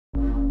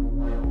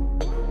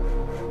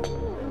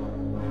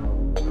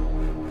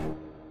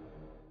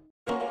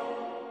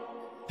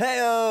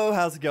Heyo,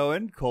 how's it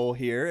going? Cole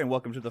here, and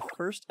welcome to the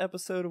first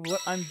episode of what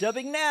I'm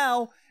dubbing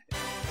now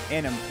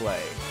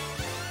Anim-Play.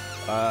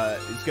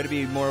 It's going to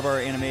be more of our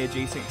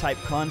anime-adjacent type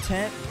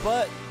content,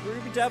 but we're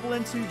going to be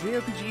dabbling into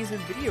JRPGs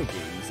and video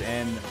games.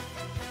 And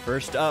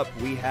first up,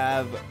 we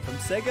have from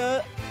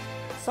Sega,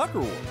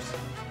 Sakura Wars,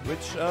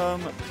 which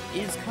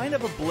is kind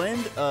of a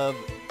blend of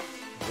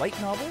light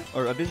novel,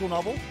 or a visual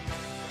novel,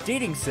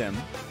 dating sim,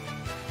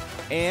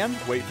 and,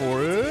 wait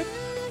for it,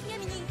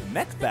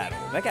 mech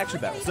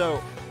action battle.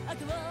 So,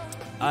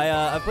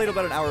 I've played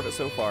about an hour of it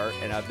so far,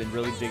 and I've been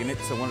really digging it,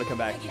 so I wanted to come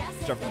back,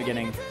 start from the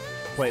beginning,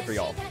 play it for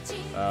y'all.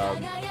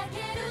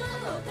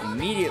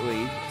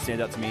 Immediately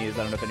stands out to me is, I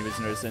don't know if anybody's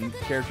noticing,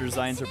 character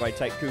designs are by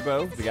Type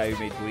Kubo, the guy who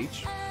made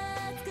Bleach.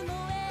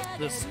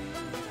 It's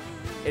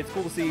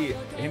cool to see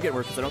him get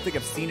work, because I don't think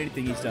I've seen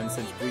anything he's done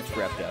since Bleach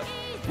wrapped up.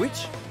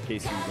 Which, in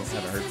case you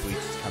haven't heard, Bleach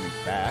is coming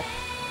back.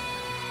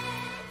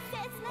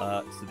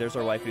 So there's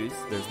our waifus,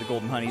 there's the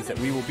golden honeys that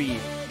we will be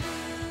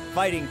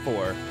fighting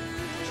for,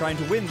 trying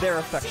to win their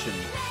affection.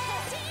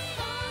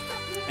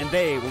 And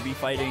they will be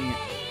fighting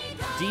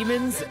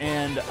demons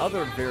and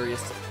other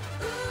various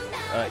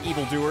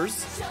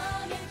evildoers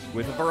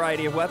with a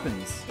variety of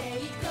weapons.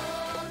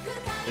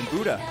 And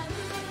Buddha.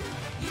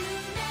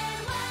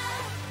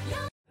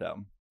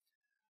 So,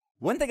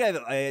 one thing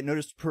I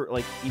noticed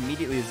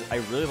immediately is I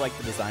really like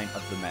the design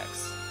of the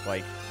mechs.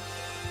 Like,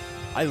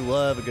 I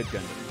love a good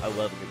Gundam. I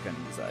love a good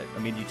Gundam design. I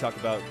mean, you talk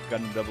about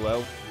Gundam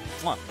 00.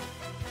 Mwah.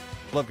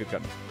 Love good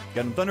Gundam.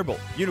 Gundam Thunderbolt.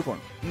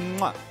 Unicorn.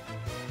 Mwah.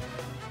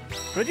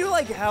 But I do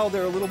like how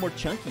they're a little more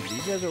chunky.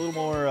 These guys are a little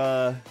more,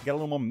 got a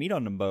little more meat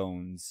on them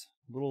bones.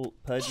 Little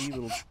pudgy,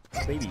 little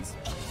babies.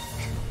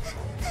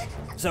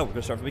 So, we're going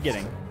to start from the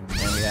beginning.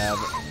 And we have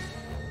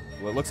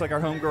what looks like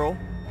our homegirl,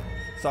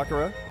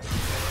 Sakura,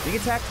 being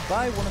attacked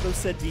by one of those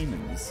said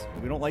demons.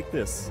 We don't like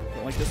this.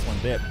 Don't like this one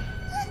bit.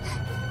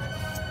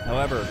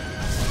 However,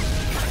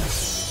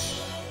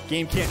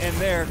 game can't end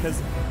there, because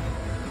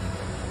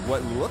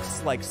what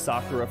looks like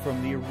Sakura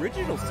from the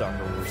original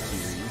Sakura Wars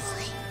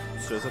series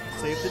shows up to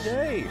save the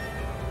day.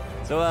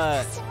 So,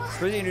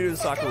 for the new to the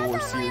Sakura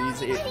Wars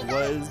series, it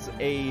was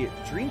a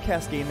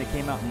Dreamcast game that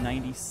came out in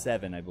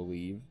 '97, I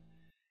believe.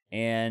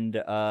 And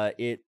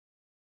it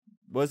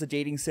was a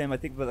dating sim, I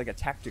think, but like a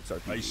tactics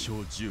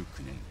RPG.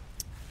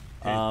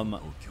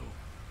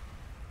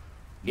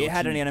 It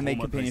had an anime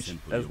companionship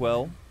as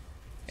well.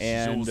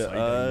 And,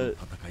 I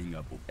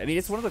mean,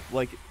 it's one of the,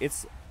 like,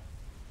 it's,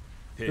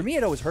 for me,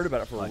 I'd always heard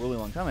about it for a really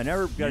long time. I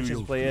never got a chance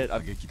to play it.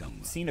 I've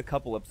seen a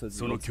couple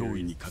episodes of the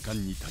series.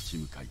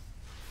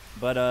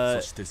 But,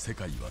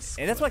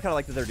 and that's why I kind of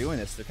like that they're doing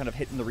this. They're kind of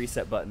hitting the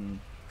reset button,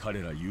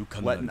 letting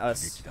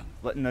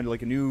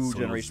like a new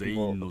generation of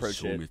people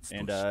approach it.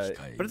 And, but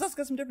it's also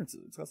got some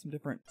differences. It's got some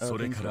different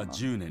things going on.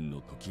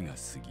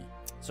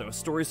 So,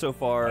 story so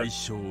far.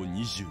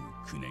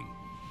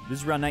 This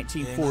is around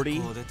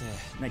 1940.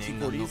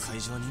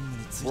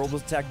 1940s. World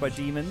was attacked by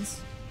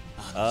demons.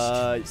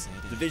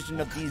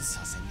 Division of these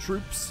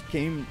troops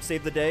came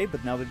save the day,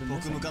 but now they've been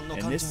missing.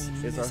 And this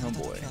is our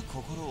homeboy.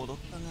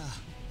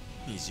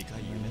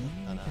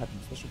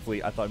 Captain Special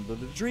Fleet. I thought it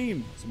was a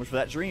dream. So much for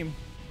that dream.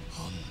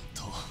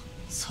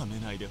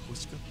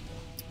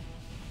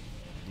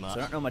 So I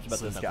don't know much about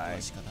this guy.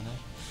 I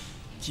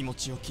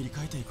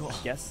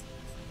guess.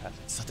 A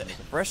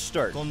fresh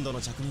start. We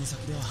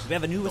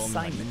have a new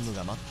assignment.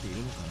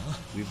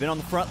 We've been on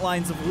the front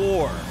lines of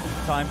war.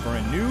 Time for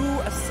a new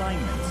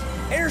assignment.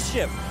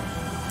 Airship!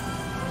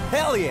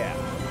 Hell yeah!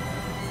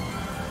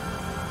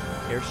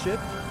 Airship,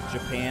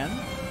 Japan.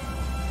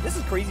 This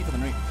is crazy for the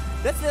new.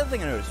 That's the other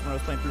thing I noticed when I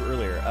was playing through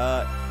earlier.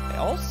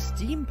 All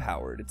steam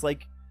powered. It's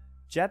like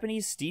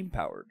Japanese steam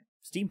powered.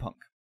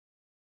 Steampunk.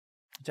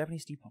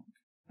 Japanese steampunk.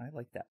 I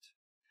like that.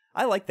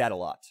 I like that a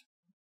lot.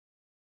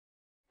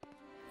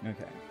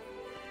 Okay.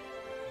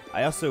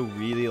 I also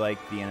really like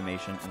the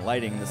animation and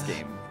lighting in this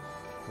game.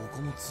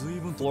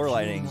 Floor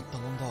lighting,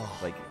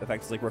 like the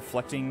fact it's like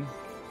reflecting.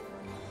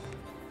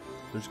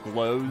 There's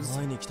glows.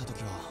 I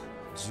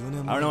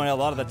don't know a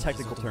lot of the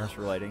technical terms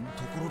for lighting.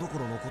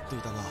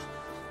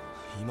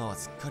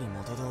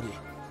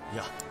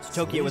 So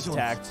Tokyo was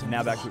attacked,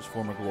 now back to its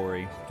former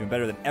glory, doing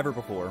better than ever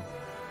before.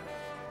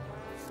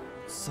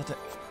 Looks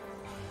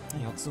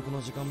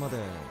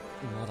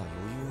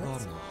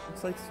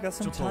like it's got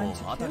some time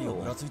to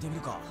kill.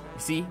 You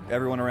see,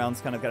 everyone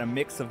around's kind of got a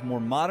mix of more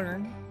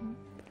modern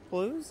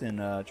clothes and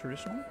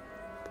traditional.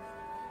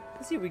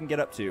 Let's see what we can get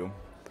up to.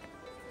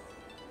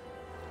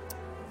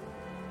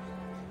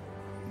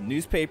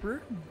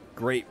 Newspaper,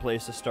 great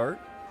place to start.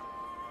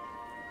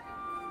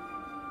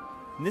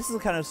 And this will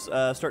kind of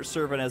start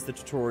serving as the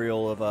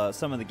tutorial of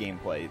some of the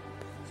gameplay.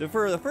 So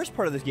for the first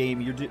part of this game,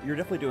 you're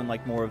definitely doing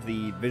like more of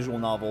the visual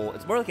novel.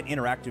 It's more like an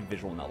interactive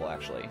visual novel,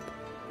 actually.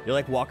 You're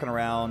like walking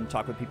around,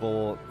 talk with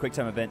people, quick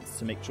time events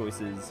to make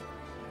choices.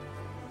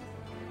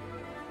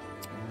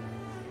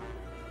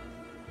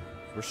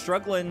 We're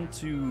struggling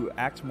to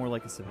act more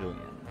like a civilian.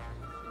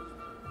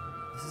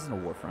 This isn't a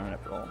war front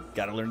after all.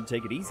 Gotta learn to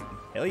take it easy.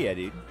 Hell yeah,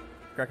 dude.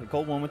 Crack a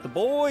cold one with the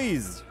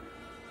boys!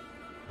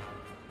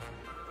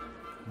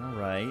 All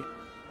right.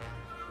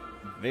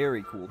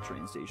 Very cool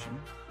train station.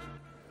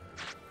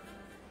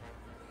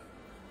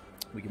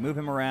 We can move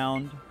him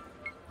around.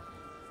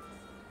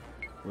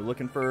 We're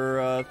looking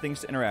for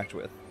things to interact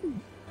with.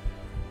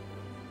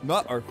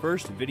 Not our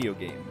first video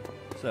game.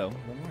 So,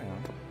 run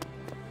around.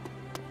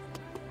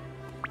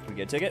 Can we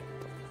get a ticket?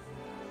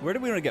 Where do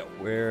we want to go?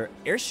 Where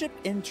airship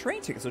and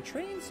train tickets. So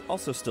trains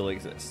also still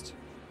exist.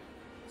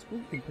 So we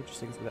can purchase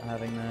tickets without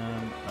having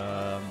them.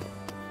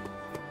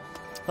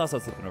 Thought I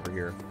was looking over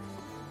here.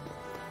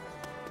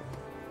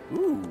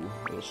 Ooh,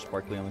 a little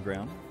sparkly on the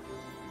ground.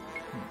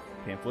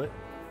 Pamphlet.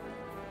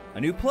 A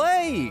new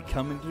play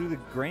coming through the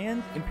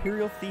Grand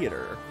Imperial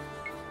Theater.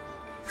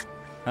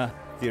 Huh,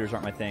 theaters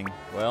aren't my thing.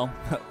 Well,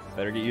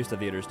 better get used to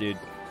theaters, dude.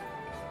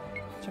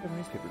 Check out the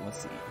newspaper.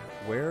 Let's see.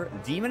 Where?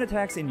 Demon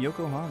attacks in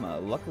Yokohama.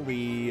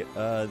 Luckily,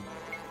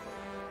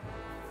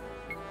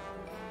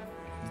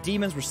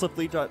 demons were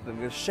swiftly taught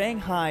the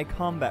Shanghai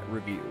Combat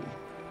Review.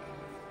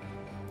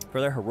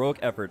 For their heroic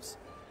efforts,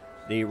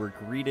 they were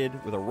greeted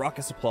with a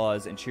raucous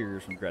applause and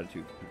cheers from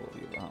gratitude from people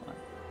of Yokohama.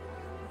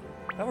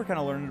 Now we're kind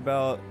of learning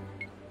about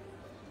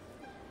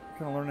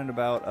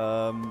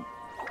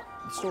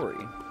the story.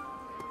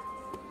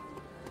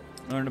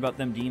 Learning about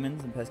them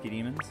demons and pesky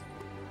demons.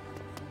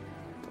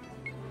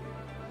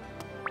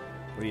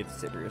 What do you have to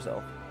say for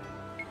yourself?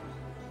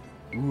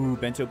 Ooh,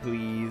 bento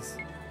please.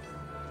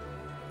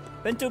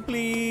 Bento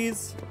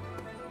please!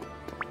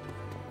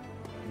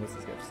 What's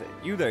this guy have to say?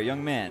 You there,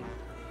 young man.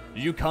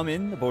 Did you come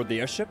in aboard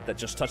the airship that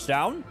just touched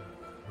down?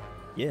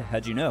 Yeah,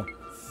 how'd you know?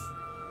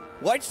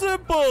 Quite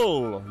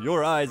simple!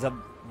 Your eyes have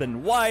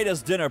been wide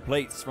as dinner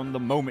plates from the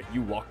moment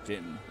you walked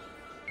in.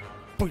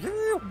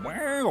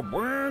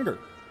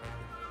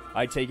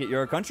 I take it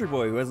you're a country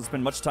boy who hasn't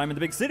spent much time in the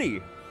big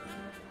city.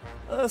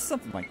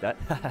 Something like that.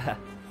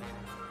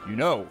 You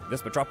know,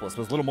 this metropolis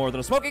was little more than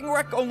a smoking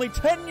wreck only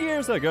 10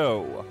 years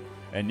ago.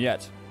 And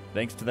yet,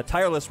 thanks to the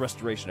tireless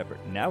restoration effort,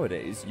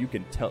 nowadays you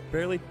can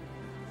barely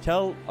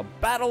tell a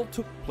battle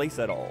took place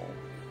at all.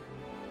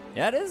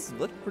 Yeah, it is.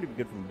 Looks pretty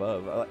good from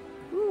above.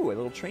 Ooh, a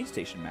little train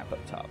station map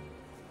up top.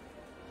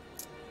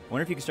 I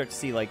wonder if you can start to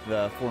see like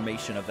the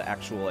formation of the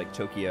actual like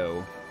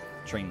Tokyo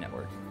train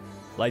network.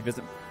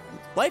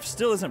 Life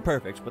still isn't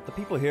perfect, but the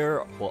people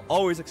here will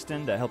always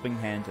extend a helping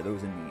hand to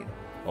those in need.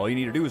 All you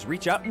need to do is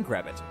reach out and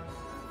grab it.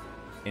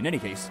 In any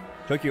case,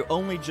 Tokyo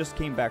only just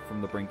came back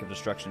from the brink of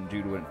destruction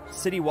due to a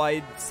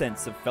citywide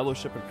sense of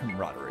fellowship and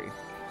camaraderie.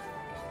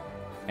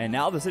 And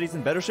now the city's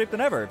in better shape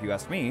than ever, if you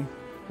ask me.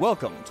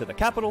 Welcome to the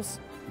capital's...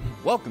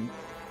 Welcome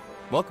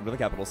to the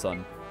capital,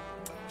 son.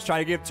 Just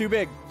trying to give too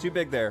big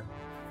there.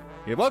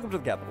 Yeah, welcome to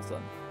the capital,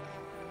 son.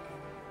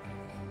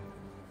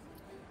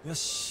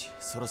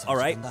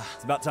 Alright,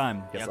 it's about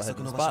time. Guess I'll head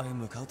to the spot.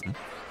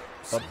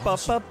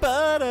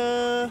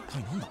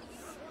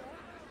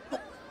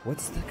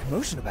 What's the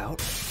commotion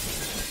about?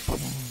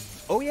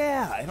 Oh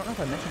yeah, I don't know if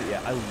I mentioned it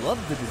yet. I love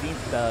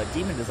the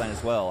demon design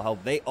as well. How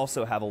they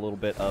also have a little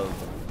bit of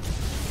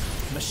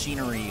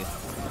machinery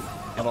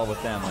involved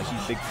with them, like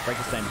these big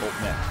Frankenstein bolt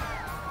mech.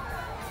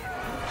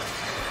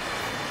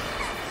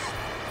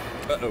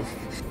 Uh-oh.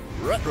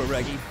 Retro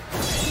Reggie.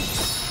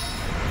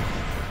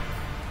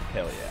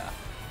 Hell yeah.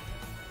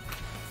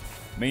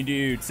 Main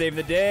dude, saving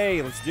the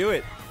day. Let's do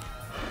it.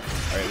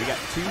 All right, we got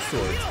 2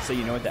 swords, so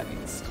you know what that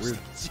means. We're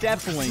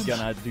definitely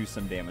gonna do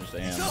some damage to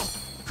him.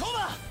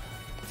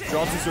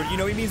 Draw 2 swords. You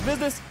know he means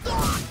business.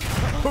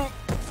 We're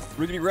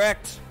gonna be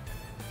wrecked.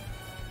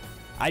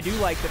 I do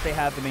like that they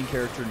have the main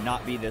character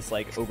not be this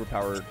like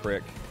overpowered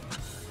prick.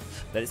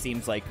 That it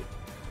seems like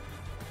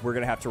we're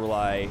gonna have to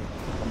rely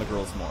on the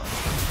girls more.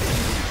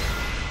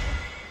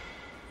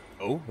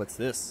 Oh, what's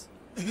this?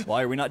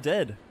 Why are we not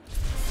dead?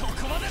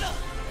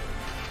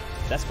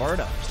 That's far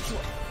enough.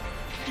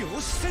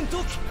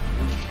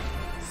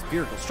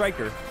 Spiritual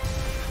striker.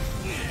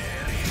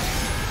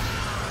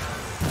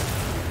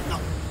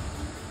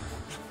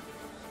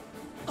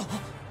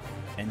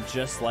 And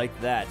just like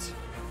that,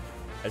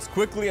 as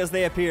quickly as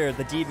they appear,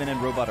 the demon and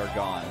robot are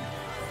gone.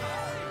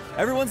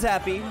 Everyone's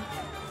happy.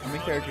 The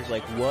main character's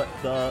like, what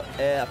the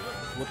F?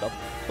 What the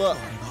fuck?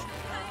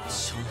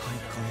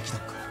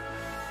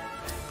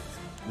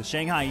 The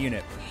Shanghai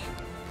unit.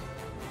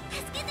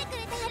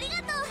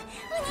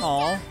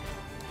 Aww.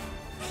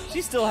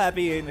 She's still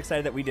happy and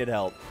excited that we did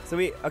help. So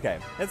okay,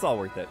 it's all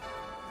worth it.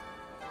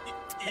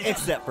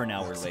 Except for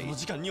now we're late.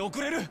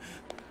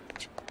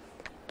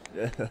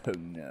 Oh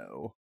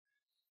no.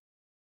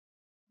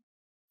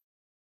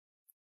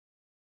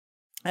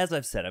 As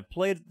I've said, I've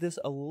played this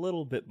a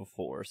little bit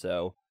before,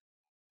 so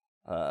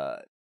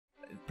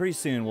pretty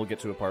soon we'll get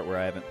to a part where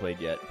I haven't played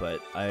yet,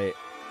 but I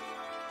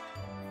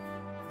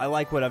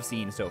like what I've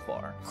seen so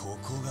far.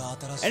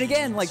 And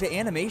again, like the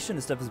animation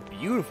and stuff is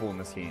beautiful in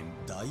this game.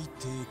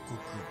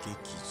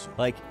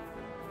 Like,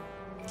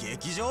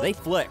 they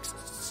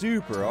flexed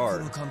super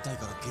hard.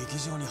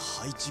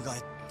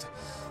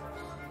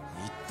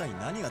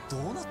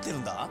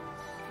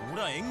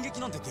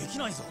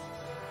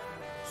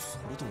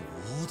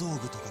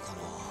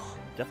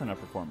 Definitely not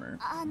a performer.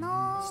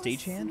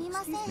 Stagehand?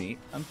 Excuse me,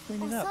 I'm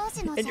cleaning up.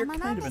 And you're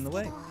kind of in the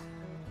way.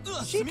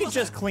 She could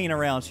just clean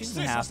around. She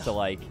doesn't have to,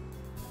 like...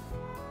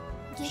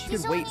 She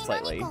could wait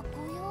slightly.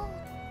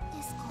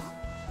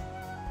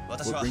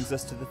 What brings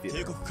us to the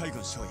theater?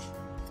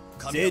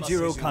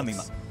 Seijiro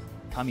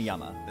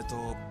Kamiyama.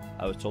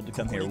 I was told to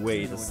come here.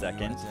 Wait a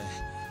second.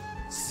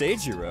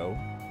 Seijiro?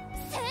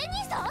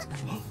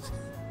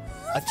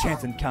 A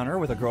chance encounter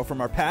with a girl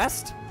from our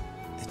past?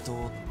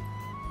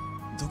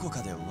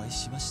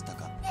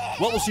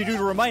 What will she do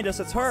to remind us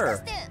it's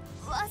her?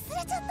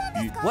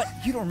 What?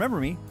 You don't remember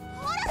me?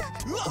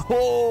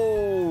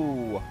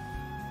 Oh!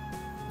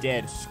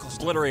 Dead.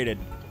 Obliterated.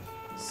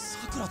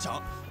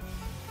 Sakura-chan?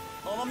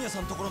 Okay. It's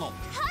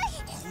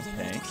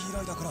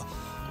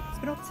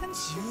been about 10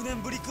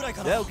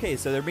 years. Okay,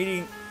 so they're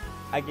meeting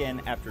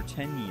again after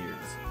 10 years.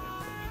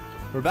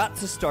 We're about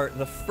to start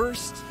the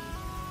first,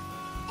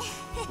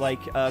 like,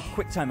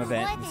 quick time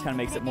event. This kind of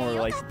makes it more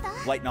like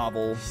light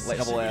novel-esque.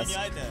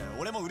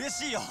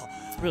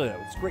 Really,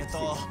 though, it's great to see.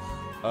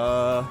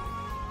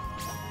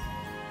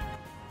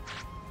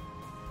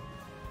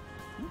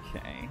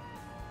 Okay.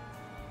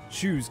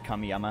 Choose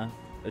Kamiyama.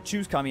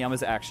 Choose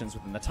Kamiyama's actions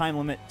within the time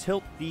limit.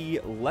 Tilt the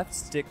left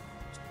stick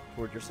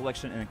toward your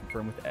selection and then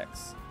confirm with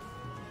X.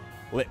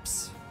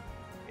 Lips.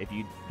 If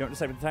you don't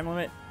decide with the time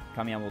limit,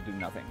 Kamiyama will do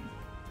nothing.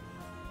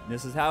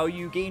 This is how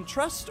you gain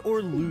trust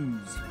or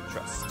lose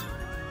trust.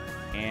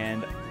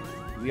 And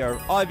we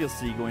are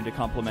obviously going to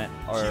compliment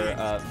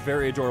our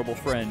very adorable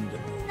friend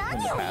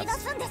from the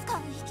past.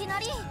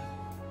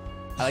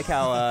 I like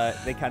how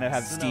they kind of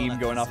have steam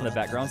going off in the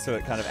background, so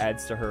it kind of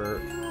adds to her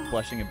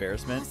blushing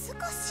embarrassment.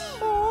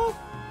 Aww.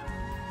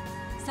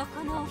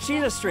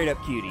 She's a straight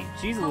up cutie.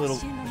 She's a little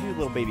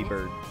baby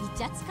bird.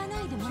 She's a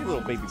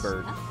little baby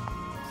bird.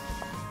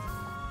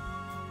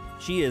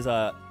 She is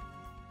oh,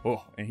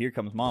 and here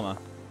comes Mama.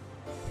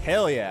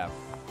 Hell yeah.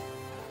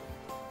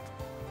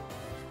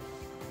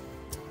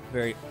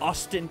 Very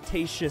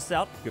ostentatious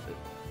outfit.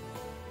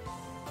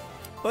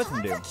 Both of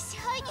them do.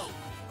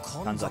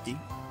 Kanzaki.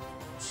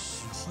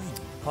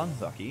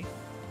 Kanzaki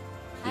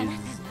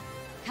is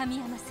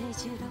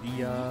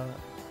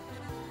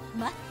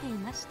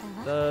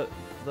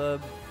the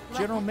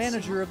general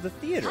manager of the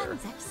theater.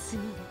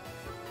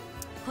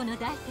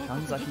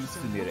 Kanzaki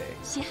Sumire.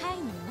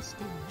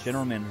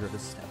 General manager of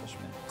this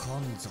establishment.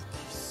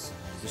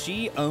 So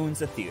she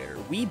owns a theater.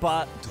 We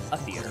bought a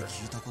theater.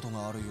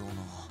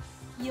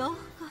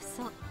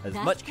 As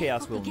much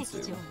chaos will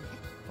ensue.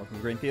 Welcome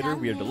to Grand Theater.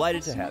 We are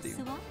delighted to have you.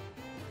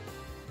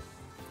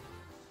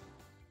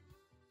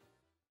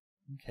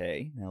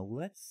 Okay, now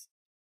let's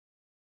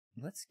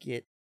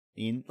get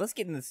in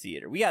the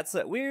theater.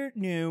 We're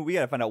new. We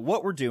gotta find out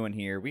what we're doing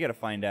here. We gotta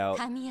find out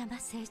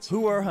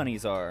who our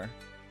honeys are.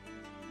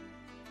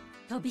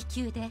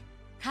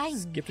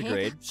 Skipped a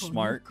grade,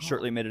 smart,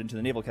 shortly admitted into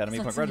the Naval Academy.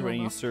 Upon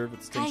graduating, you serve at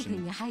the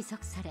station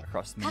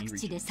across many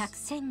regions.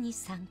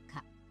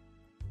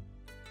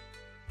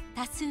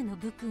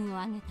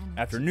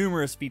 After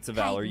numerous feats of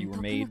valor, you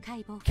were made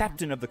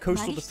captain of the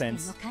coastal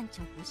defense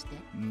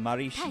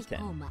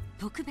Marishiten,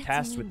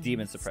 tasked with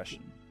demon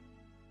suppression.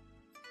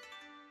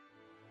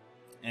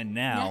 And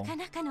now,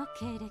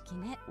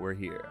 we're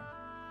here.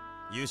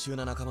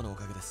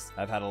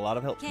 I've had a lot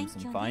of help from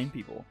some fine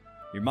people.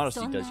 Your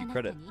modesty does you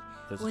credit.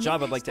 There's a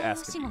job I'd like to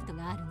ask of you.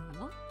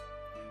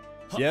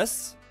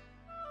 Yes?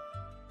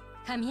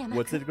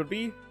 What's it going to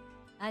be?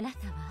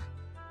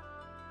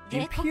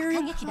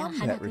 Imperial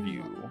Combat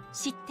Revue.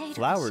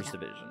 Flowers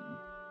Division.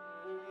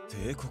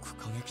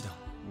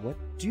 What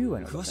do I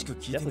know about them?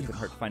 Definitely couldn't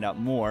hurt to find out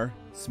more.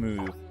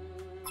 Smooth.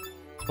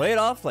 Play it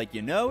off like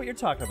you know what you're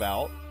talking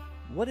about.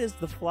 What is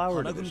the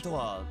Flower Division?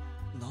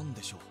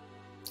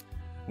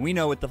 We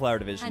know what the Flower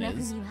Division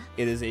is.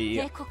 It is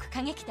a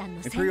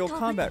Imperial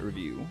Combat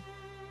Revue.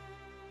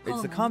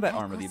 It's the combat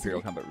arm of the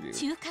Imperial Combat Revue.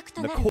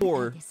 The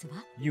core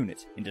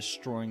unit in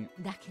destroying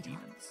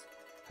demons.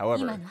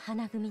 However,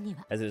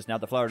 as it is now,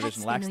 the Flower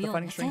Division lacks the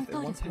fighting strength it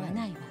once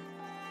had.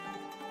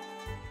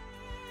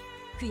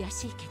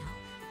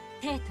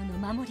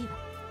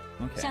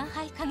 Okay.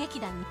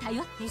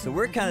 So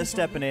we're kind of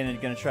stepping in and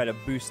going to try to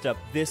boost up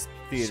this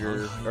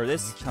theater, or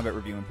this combat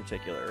review in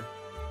particular.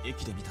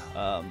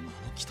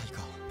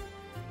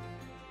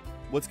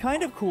 What's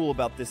kind of cool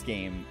about this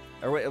game,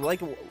 or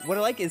what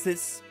I like is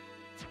this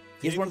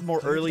is one of the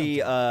more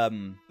early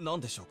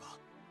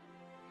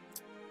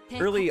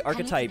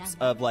archetypes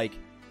of like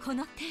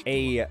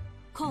a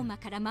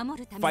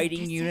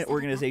fighting unit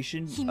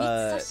organization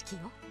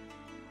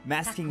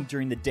masking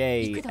during the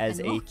day as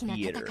a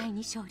theater.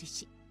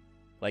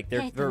 Like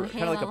they're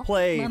kind of like a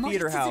play,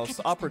 theater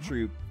house, opera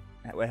troupe,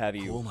 what have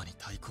you.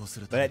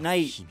 But at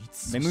night,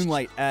 they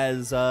moonlight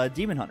as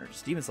demon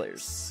hunters, demon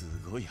slayers.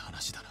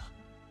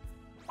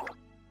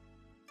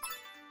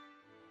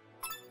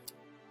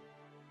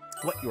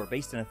 What, you are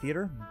based in a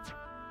theater?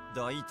 It's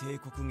a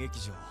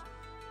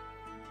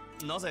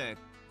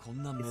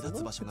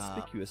little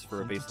conspicuous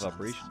for a base of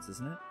operations,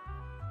 isn't it?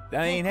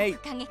 I mean, hey,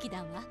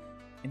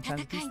 in time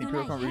of peace, the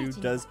Imperial Revue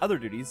does other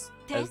duties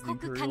as the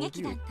Imperial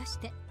Revue.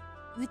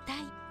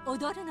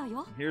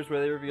 Here's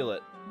where they reveal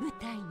it.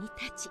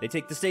 They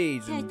take the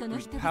stage, and through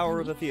the power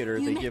of the theater,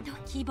 they give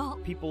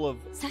people of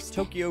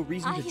Tokyo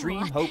reason to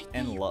dream, hope,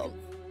 and love.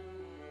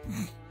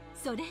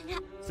 So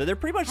they're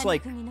pretty much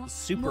like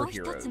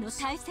superheroes.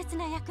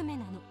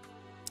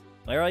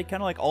 They're like,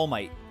 kind of like All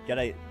Might.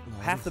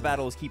 Half the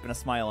battle is keeping a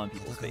smile on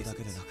people's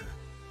faces.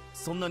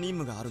 So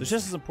it's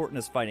just as important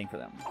as fighting for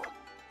them.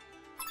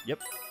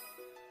 Yep.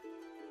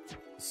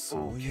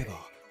 Okay.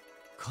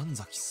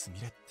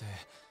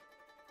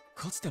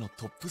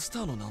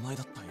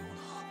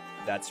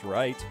 That's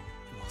right.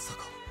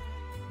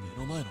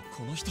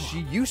 She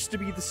used to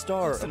be the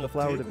star of the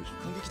Flower Division.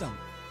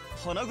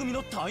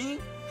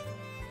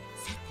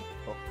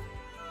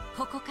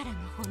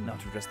 Not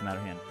to address the matter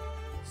hand.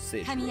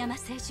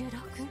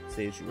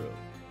 Seijuro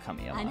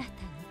Kamiyama.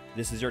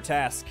 This is your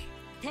task.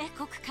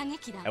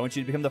 I want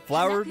you to become the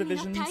Flower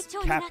Division's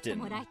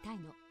captain.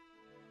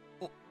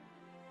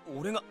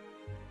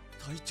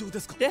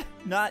 Yeah,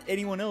 not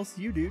anyone else,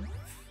 you dude.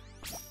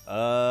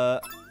 I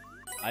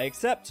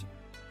accept.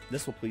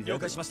 This will please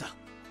everyone. So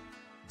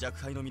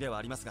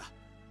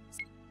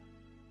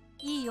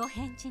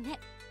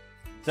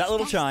that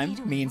little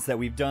chime means that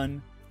we've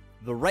done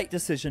the right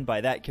decision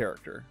by that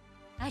character.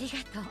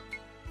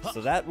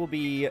 So that will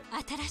be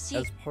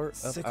as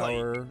part of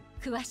our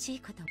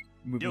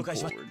moving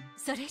forward.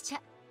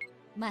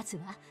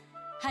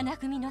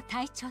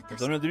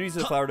 Zone of duties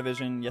of the Flower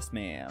Division, yes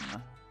ma'am.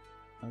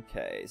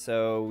 Okay,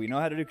 so we know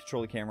how to do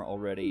control the camera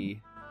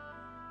already.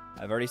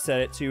 I've already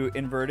set it to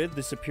inverted,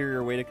 the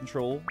superior way to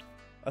control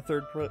a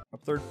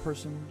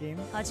third-person game.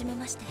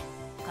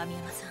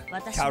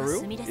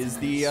 Kaoru is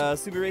the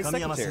Sumire's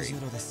secretary.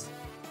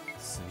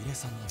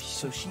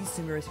 So she's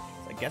Sumire's,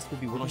 I guess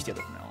we'll be working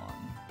together from now on.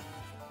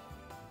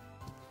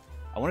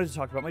 I wanted to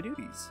talk about my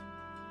duties.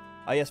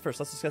 Yes, first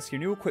let's discuss your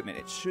new equipment.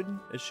 It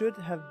should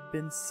have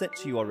been sent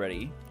to you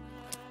already.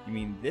 You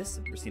mean this?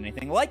 I've never seen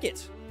anything like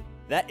it.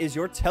 That is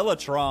your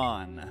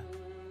Teletron.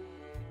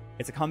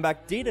 It's a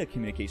compact data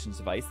communications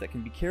device that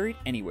can be carried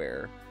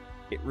anywhere.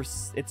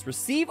 It's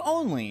receive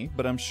only,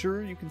 but I'm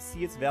sure you can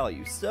see its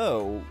value.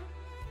 So,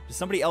 does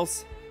somebody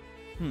else?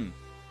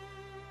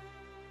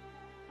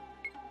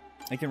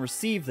 I can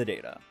receive the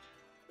data.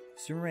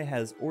 Sumire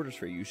has orders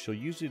for you. She'll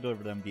usually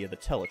deliver them via the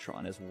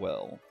Teletron as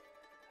well.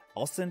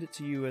 I'll send it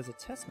to you as a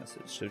test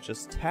message, so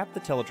just tap the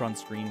Teletron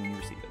screen when you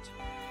receive it.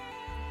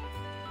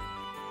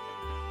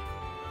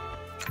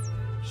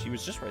 She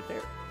was just right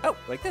there. Oh,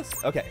 like this.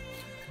 Okay.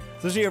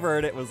 So she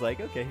overheard it, was like,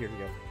 okay, here we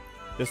go.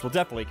 This will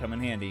definitely come in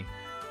handy.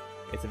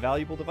 It's a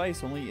valuable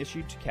device only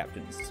issued to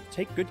captains, so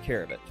take good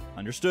care of it.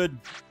 Understood.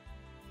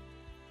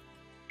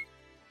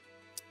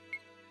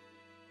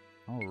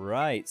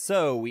 Alright,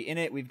 so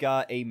we've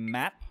got a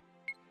map.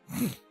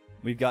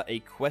 We've got a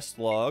quest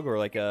log, or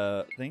like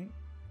a thing.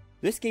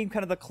 This game,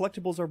 kind of the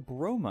collectibles are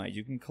bromides.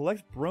 You can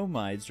collect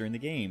bromides during the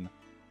game.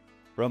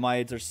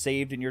 Bromides are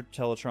saved in your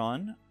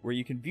Teletron, where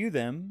you can view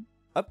them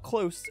up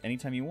close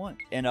anytime you want.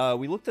 And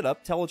we looked it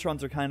up.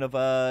 Teletrons are kind of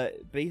or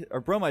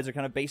bromides are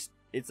kind of based.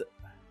 It's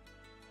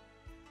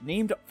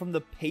named from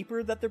the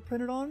paper that they're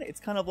printed on.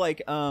 It's kind of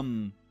like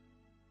idol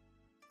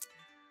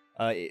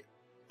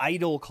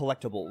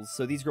collectibles.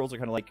 So these girls are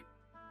kind of like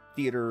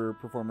theater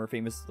performer,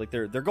 famous. Like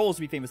their goal is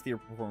to be famous theater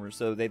performers.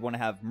 So they'd want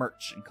to have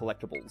merch and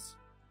collectibles.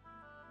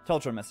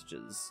 Teletron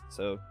messages.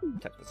 So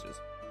text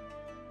messages.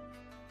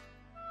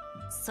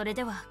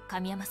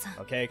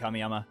 Okay,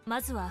 Kamiyama.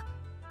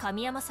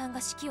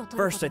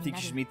 First, I think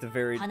you should meet the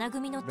varied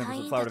members of the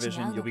Flower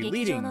Division you'll be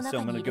leading, so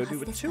I'm going to go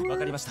do a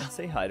tour and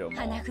say hi to them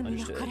all.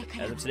 Understood.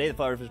 As of today, the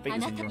Flower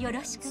Division is in your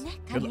hands.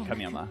 Good luck,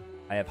 Kamiyama.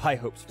 I have high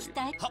hopes for you.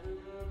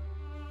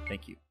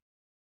 Thank you.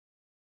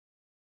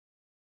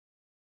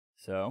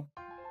 So,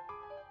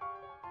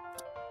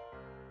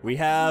 we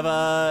have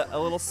a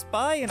little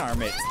spy in our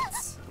midst.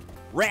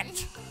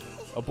 Wrecked!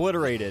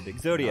 Obliterated.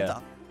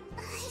 Exodia.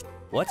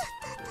 What?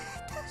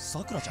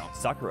 Sakura-chan.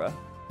 Sakura.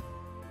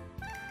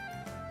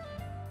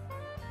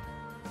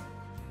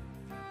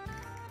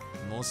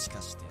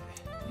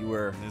 You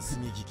were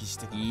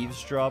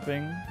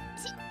eavesdropping?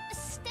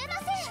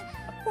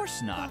 Of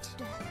course not.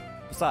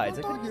 Besides,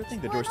 I couldn't hear a thing.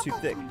 The door's too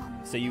thick.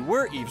 So you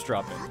were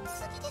eavesdropping.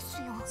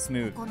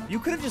 Smooth. You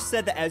could have just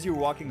said that as you were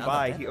walking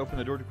by, he opened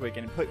the door too quick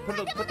and put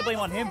the blame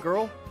on him,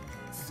 girl.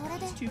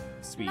 She's too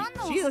sweet.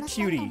 She's a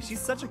cutie. She's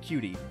such a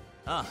cutie.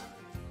 I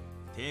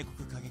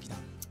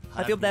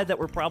feel bad that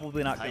we're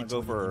probably not going to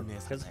go for her,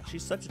 because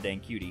she's such a dang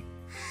cutie.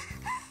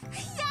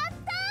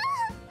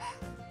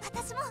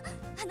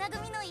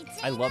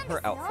 I love her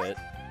outfit.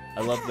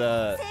 I love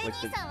the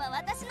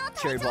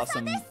cherry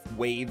blossom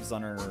waves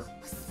on her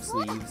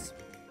sleeves.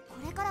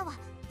 She's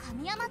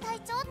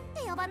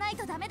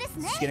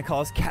gonna call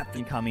us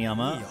Captain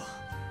Kamiyama.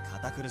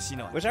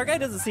 Which our guy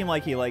doesn't seem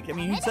like he I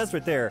mean, he says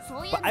right there,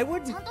 but I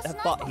wouldn't have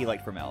thought he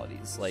liked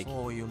formalities. Like,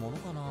 he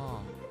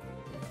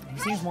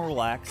seems more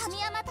relaxed.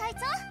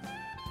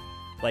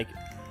 Like,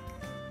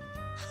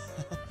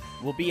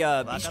 will be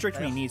strict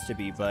when he needs to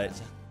be, but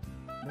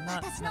but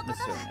not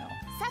necessarily now.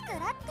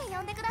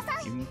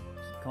 You can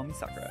call me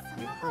Sakura.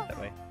 We prefer it that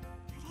way.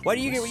 Why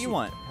do you get what you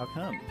want? How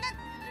come?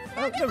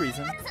 Oh, no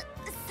reason.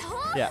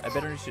 Yeah, I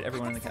better understand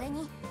everyone in the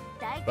company.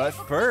 But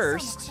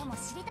first,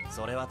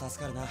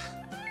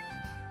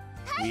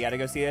 we gotta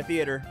go see a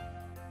theater.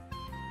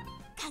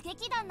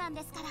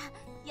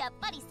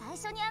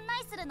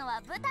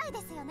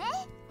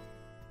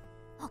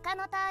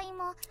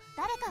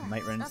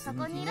 Might run into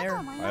something there.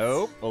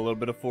 Oh, a little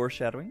bit of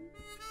foreshadowing.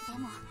 I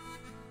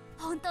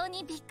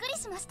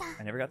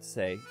never got to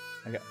say.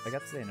 I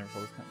got to say I never saw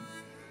this coming.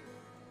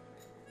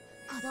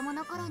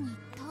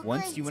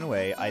 Once you went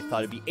away, I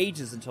thought it'd be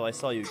ages until I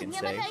saw you again.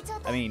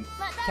 Captain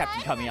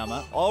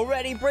Kamiyama,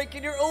 already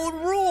breaking your own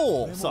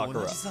rule,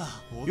 Sakura.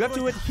 You have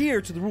to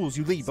adhere to the rules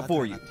you leave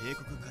before you.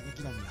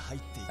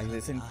 I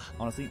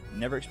honestly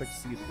never expect to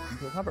see you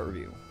into a combat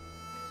review.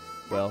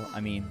 Well, I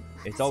mean,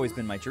 it's always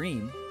been my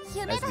dream,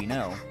 as we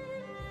know.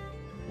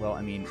 Well,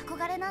 I mean, it's been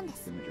my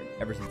dream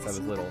ever since I was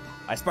little.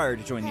 I aspired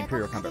to join the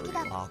Imperial Combat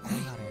Revue.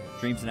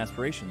 Dreams and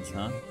aspirations,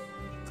 huh?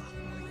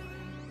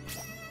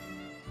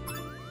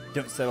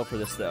 Don't settle for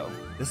this, though.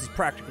 This is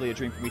practically a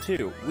dream for me,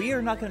 too. We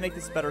are not going to make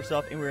this about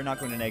ourselves, and we are not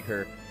going to nag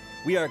her.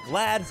 We are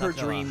glad her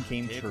dream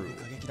came true.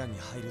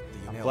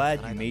 I'm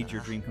glad you made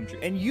your dream come true.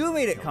 And you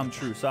made it come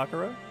true,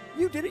 Sakura.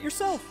 You did it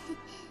yourself.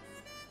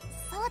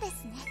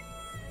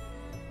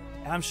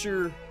 And I'm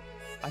sure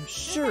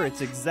it's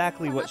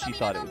exactly what she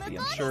thought it would be.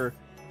 I'm sure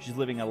she's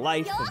living a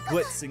life of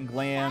glitz and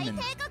glam and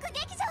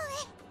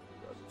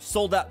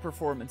sold-out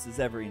performances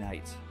every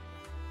night.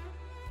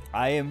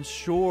 I am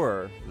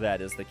sure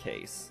that is the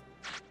case.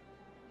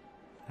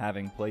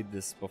 Having played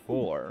this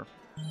before.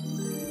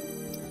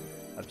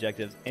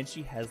 Objectives, and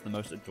she has the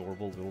most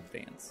adorable little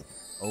dance.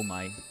 Oh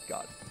my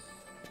god.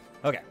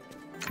 Okay.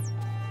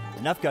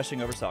 Enough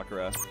gushing over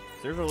Sakura. So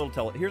here's our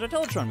little here's our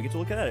Teletron. We get to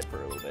look at it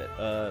for a little bit.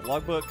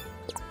 Logbook.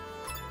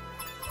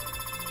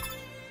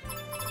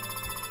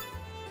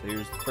 So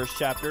here's the first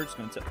chapter.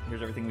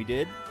 Here's everything we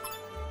did.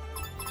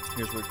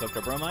 Here's where we collect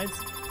our bromides.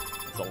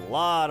 It's a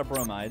lot of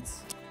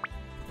bromides.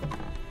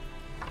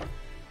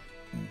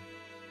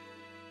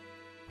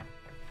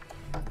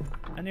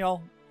 And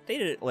y'all, they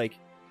did it, like,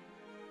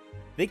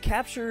 they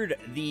captured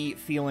the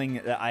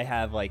feeling that I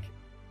have, like,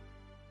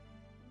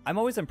 I'm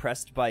always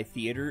impressed by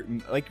theater,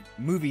 like,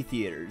 movie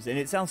theaters, and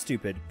it sounds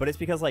stupid, but it's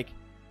because, like,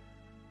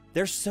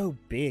 they're so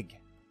big.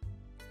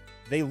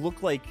 They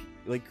look like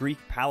Greek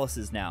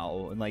palaces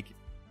now, and, like,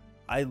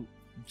 I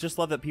just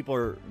love that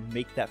people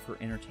make that for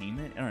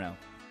entertainment. I don't know.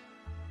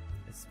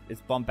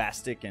 It's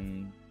bombastic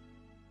and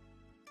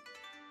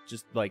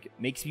just, like,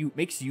 makes you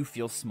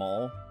feel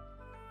small.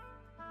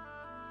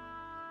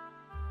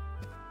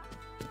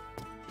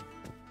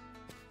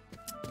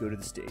 Go to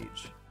the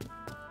stage.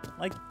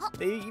 Like,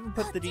 they even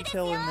put the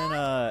detail in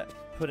then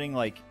putting,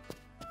 like,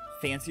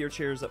 fancier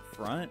chairs up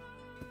front.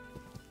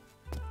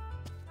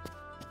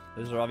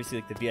 Those are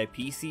obviously, like, the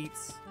VIP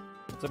seats.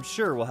 So I'm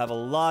sure we'll have a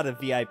lot of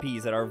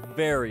VIPs at our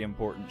very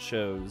important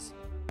shows.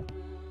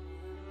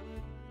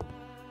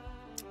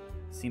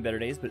 Seen better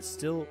days, but it's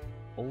still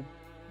old.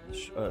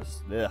 Ugh.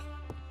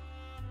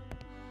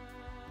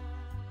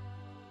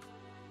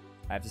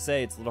 I have to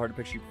say, it's a little hard to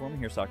picture you performing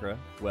here, Sakura.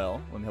 Well,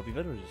 let me help you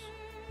visualize.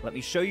 Let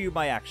me show you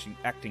my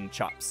acting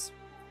chops.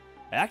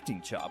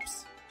 Acting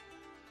chops?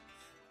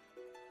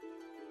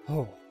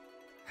 Oh,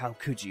 how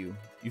could you?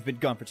 You've been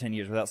gone for 10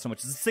 years without so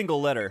much as a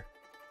single letter.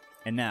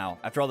 And now,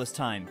 after all this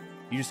time,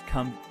 you just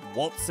come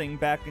waltzing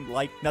back and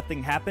like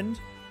nothing happened?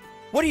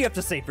 What do you have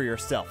to say for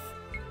yourself?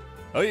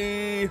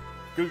 Hey!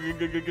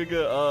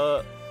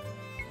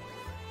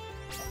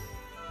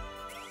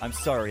 I'm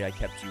sorry I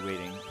kept you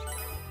waiting.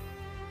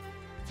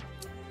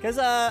 Because,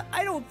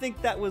 I don't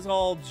think that was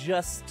all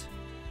just...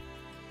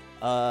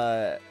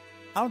 I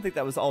don't think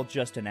that was all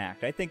just an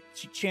act. I think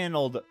she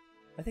channeled...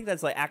 I think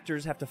that's like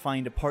actors have to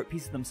find a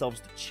piece of themselves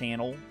to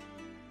channel.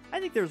 I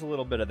think there's a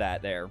little bit of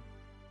that there.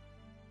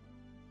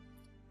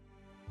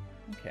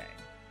 Okay.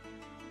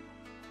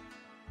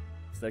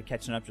 So they're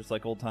catching up just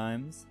like old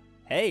times.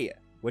 Hey,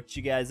 what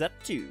you guys up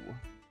to?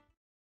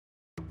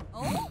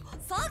 Oh,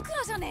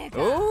 Sakura.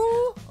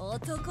 Oh,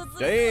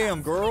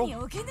 damn,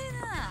 girl.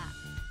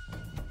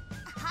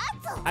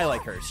 I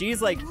like her.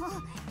 She's like...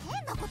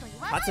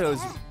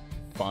 Hatsuho's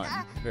fun.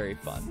 Very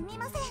fun.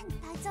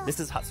 This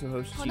is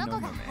Hatsuho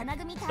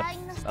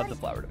Shinonome of the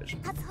Flower Division.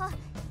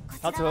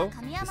 Hatsuho,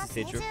 this is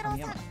Seichiro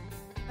Kamiyama.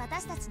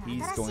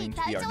 He's going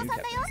to be our new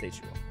captain,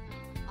 Seichiro.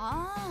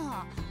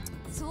 Oh,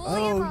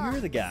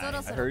 you're the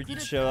guy. I heard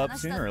you'd show up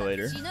sooner or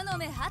later.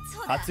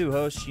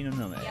 Hatsuho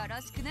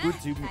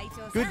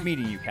Shinonome. Good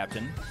meeting you,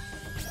 Captain.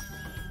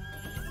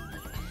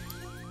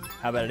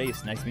 How about it,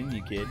 Ace? Nice meeting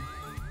you, kid.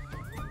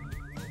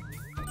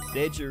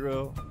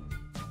 Seichiro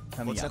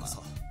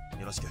Kamiyama.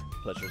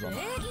 Pleasure's all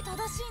mine.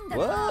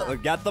 Whoa, we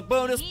got the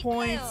bonus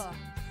points.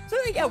 So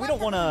yeah, we don't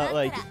want to,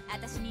 like,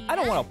 I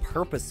don't want to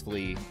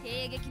purposefully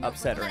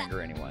upset or anger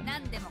anyone.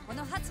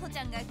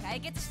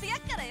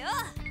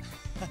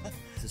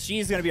 So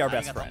she's going to be our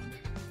best friend.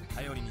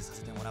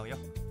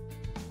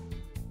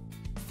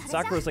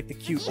 Sakura's like the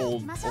cute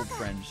old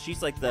friend.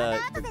 She's like the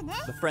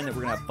friend that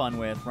we're gonna have fun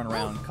with, run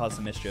around, cause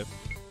some mischief.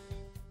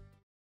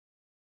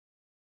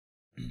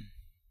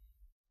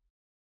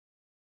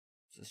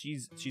 So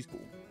she's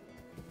cool.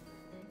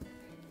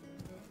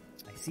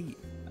 I see.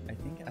 I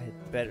think I have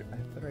a better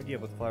idea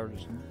of what the flower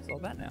edition is all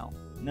about now.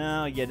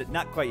 No,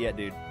 not quite yet,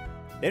 dude.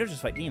 They don't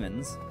just fight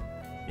demons.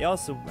 They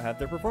also have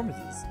their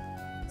performances.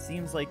 It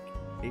seems like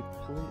they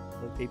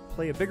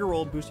play a bigger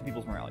role in boosting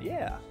people's morale.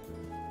 Yeah.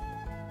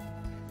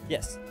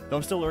 Yes, though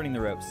I'm still learning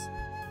the ropes.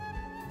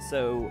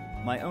 So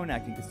my own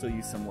acting could still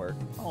use some work.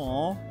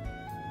 Aww.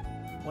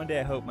 One day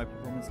I hope my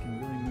performance can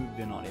really move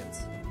an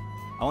audience.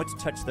 I want to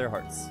touch their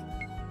hearts.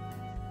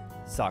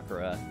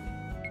 Sakura.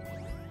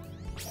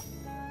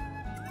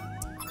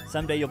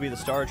 Someday you'll be the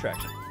star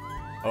attraction.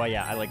 Oh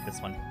yeah, I like this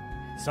one.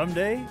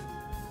 Someday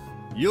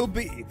you'll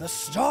be the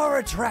star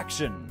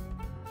attraction.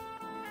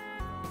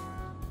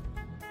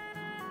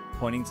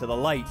 Pointing to the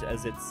light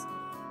as its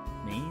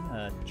main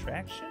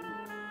attraction?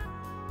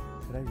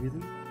 Could I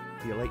really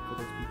be a light for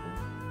those people?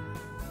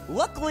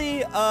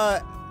 Luckily,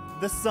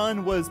 the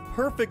sun was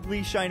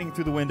perfectly shining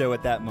through the window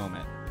at that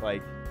moment.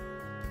 Like,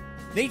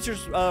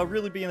 nature's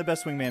really being the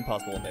best wingman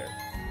possible in there.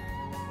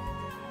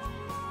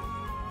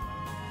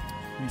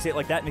 When you say it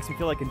like that, it makes me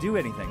feel like I can do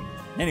anything.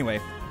 Anyway,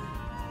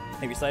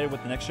 have you decided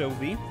what the next show will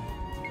be?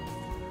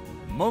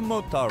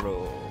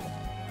 Momotaro.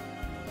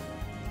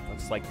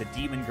 Looks like the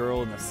demon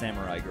girl and the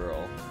samurai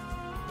girl.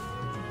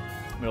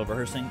 Middle of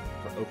rehearsing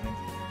for opening.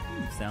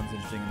 Sounds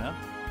interesting enough.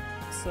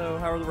 So,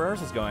 how are the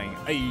rehearsals going?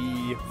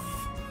 Ay.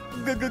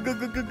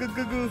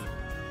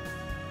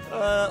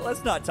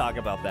 Let's not talk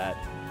about that.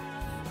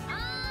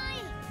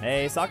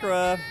 Hey,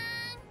 Sakura.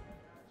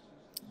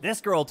 This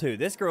girl too.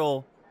 This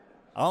girl,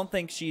 I don't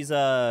think she's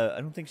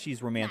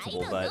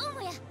romanceable, but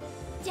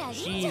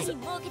she's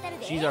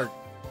our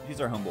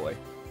homeboy.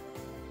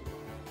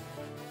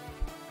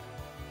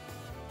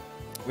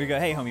 We go,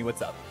 hey homie,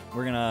 what's up?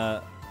 We're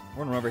gonna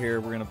run over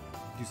here. We're gonna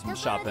do some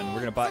shopping.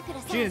 We're gonna buy.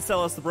 She's gonna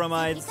sell us the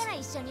bromides.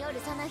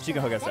 She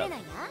can hook us up.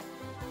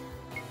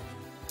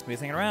 We're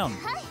just hanging around.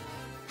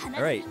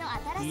 All right,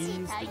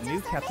 he's the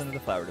new captain of the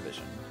flower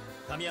division.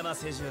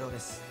 Seijiro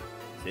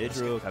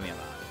Kamiyama.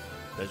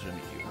 Pleasure to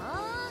meet you.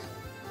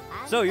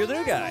 So you're the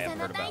new guy I've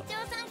heard about.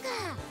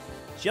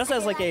 She also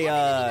has like a,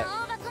 I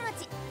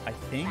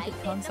think a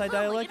Kansai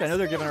dialect. I know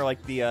they're giving her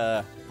like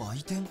the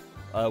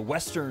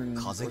Western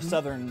or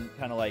Southern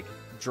kind of like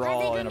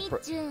draw in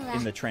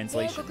the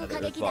translation at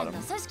the bottom.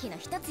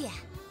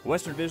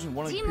 Western Division,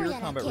 one of the Imperial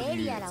Combat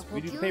Revue units.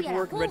 We do the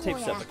paperwork and red tape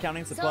stuff,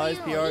 accounting, supplies,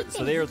 PR,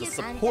 so they are the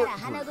support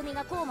group.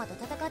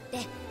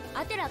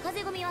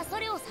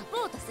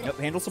 Yep,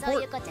 handle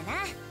support.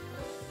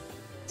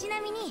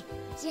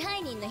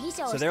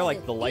 So they're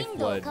like the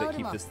lifeblood that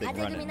keep this thing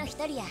running.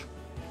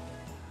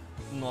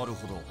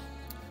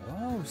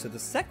 Oh, so the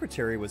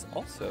secretary was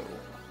also...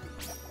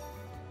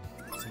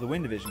 So the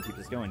Wind Division keeps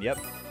us going, yep.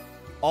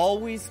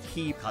 Always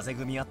keep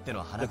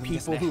the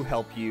people who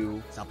help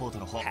you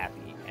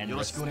happy and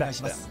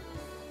respect them.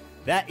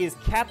 That is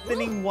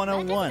Captaining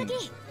 101.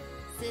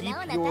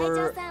 Keep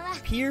your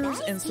peers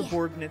and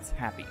subordinates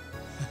happy.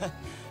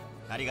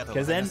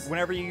 Because then,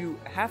 whenever you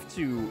have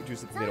to do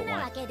something they don't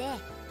want,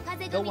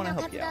 they'll want to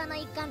help you out.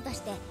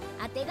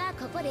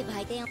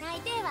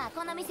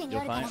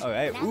 You'll find...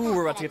 Alright, ooh,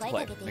 we're about to get to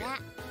play.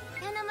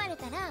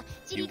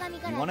 You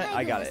want it?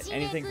 I got it.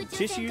 Anything from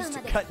tissues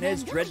to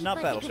cutting-edge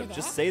dreadnought battleship.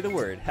 Just say the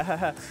word.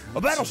 A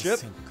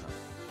battleship?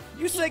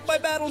 You sank my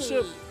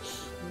battleship!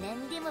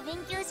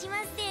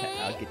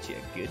 I'll get you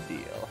a good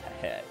deal.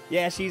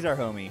 Yeah, she's our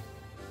homie.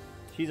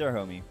 She's our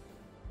homie.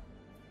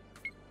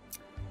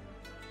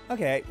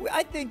 Okay,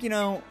 I think,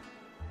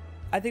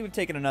 I think we've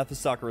taken enough of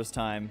Sakura's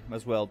time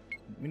as well.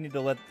 We need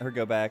to let her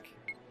go back.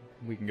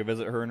 We can go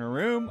visit her in her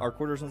room. Our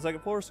quarters on the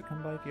second floor, so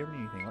come by if you ever need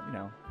anything. Let me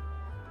know.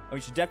 Oh,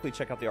 you should definitely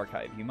check out the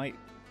archive. You might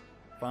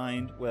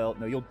find, well,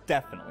 no, you'll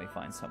definitely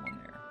find someone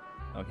there.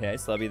 Okay,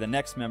 so that'll be the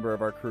next member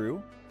of our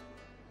crew.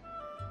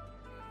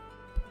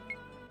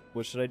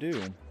 What should I do?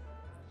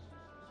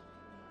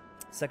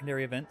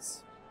 Secondary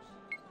events.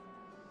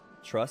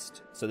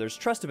 Trust. So there's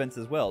trust events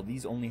as well.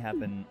 These only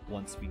happen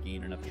once we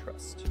gain enough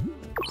trust.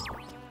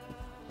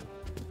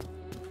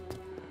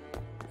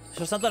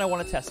 So something I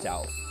want to test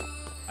out.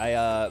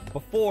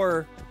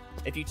 Before,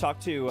 if you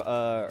talk to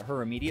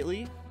her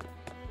immediately,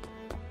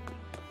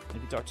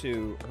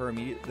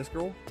 this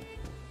girl,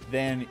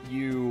 then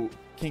you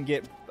can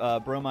get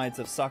bromides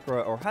of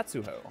Sakura or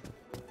Hatsuho.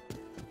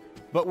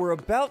 But we're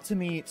about to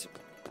meet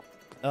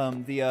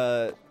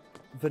the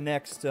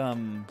next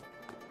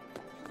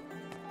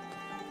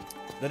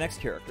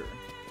character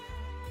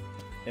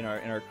in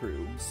our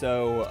crew.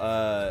 So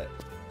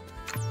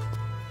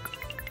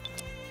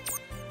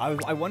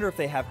I wonder if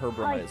they have her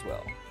bromide as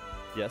well.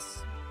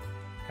 Yes,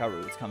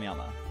 Kaoru, it's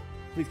Kamiyama.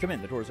 Please come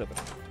in. The door is open.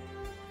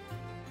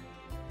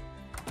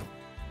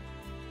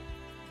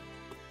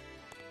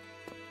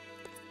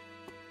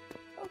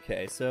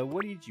 Okay, so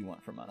what did you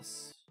want from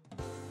us?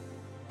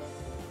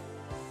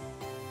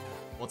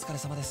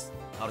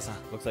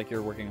 Looks like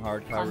you're working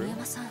hard, Kaoru. 神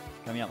山さん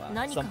Kamiyama,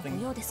 何か something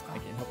ご用ですか I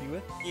can help you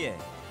with? いえ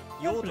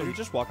You're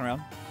just walking around.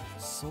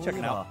 そうい Checking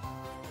えば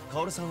カ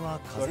オルさんは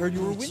So I heard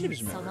you were a Wind 風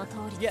Division その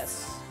member. 通りで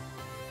す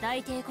Yes.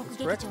 大帝国 That's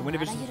劇 correct. 場 The の Wind あ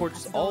ら Division ゆる supports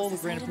活動 all を the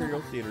支え Grand る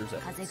の Imperial が Theater's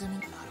風 efforts. 組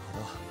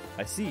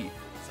I see.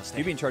 そし You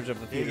て be in charge of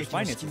the theater's 演劇の資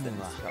finances 金 then, 面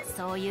は Kaoru.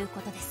 そういう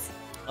ことです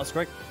That's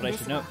correct, but I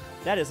should note,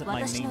 that isn't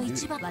my 私 main の duty.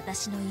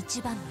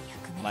 一番の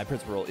役 My 目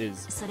principal role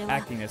is それは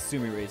acting as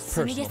Sumire's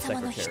すみれ personal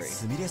様の secretary.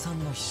 すみれさん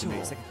の秘書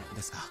Sumire's secretary.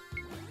 ですか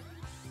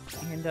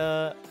And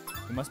it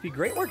must be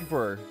great working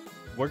for her.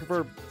 Working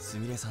for す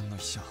みれさんの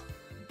秘書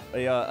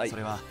a そ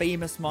れは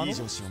famous model. いい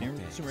上司を持っ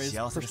て Sumire's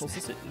幸せです personal ね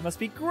assistant. It must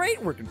be great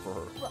working for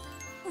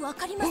her. わ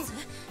かります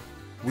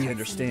We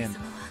understand.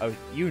 Oh,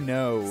 you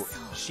know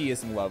she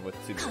is in love with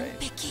Sumire.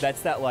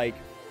 That's that like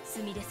す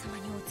みれ様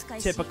にお仕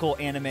えし typical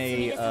すみ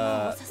anime れ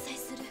様をお支え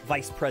する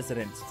vice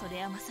president. そ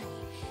れはまさに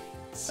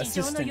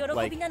市場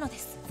の喜びなので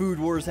す Food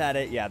Wars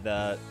had it. Yeah,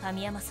 the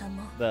神山さん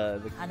も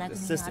the 花組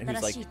の assistant who's 新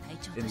like しい隊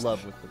長と in し love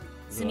て with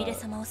すみれ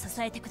様を支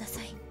えてくださ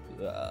い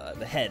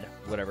the head,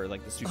 whatever,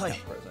 like the student Hi.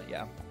 council president.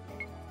 Yeah,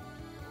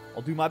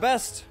 I'll do my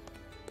best.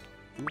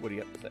 Ooh, what do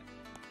you got to say?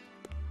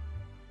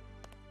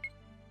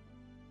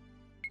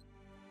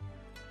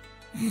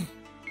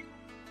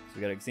 So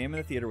we gotta examine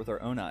the theater with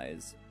our own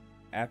eyes.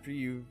 After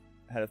you've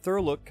had a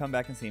thorough look, come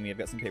back and see me. I've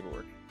got some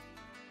paperwork.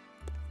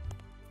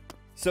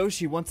 So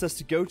she wants us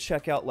to go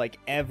check out like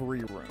every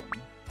room.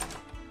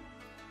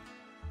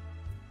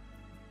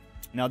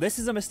 Now this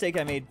is a mistake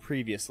I made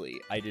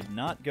previously. I did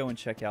not go and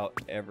check out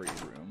every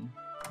room.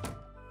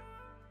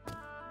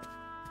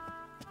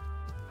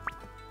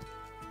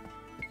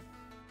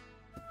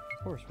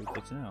 Of course, we'd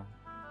like to know.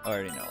 I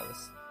already know all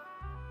this.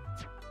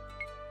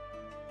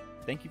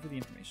 Thank you for the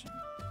information.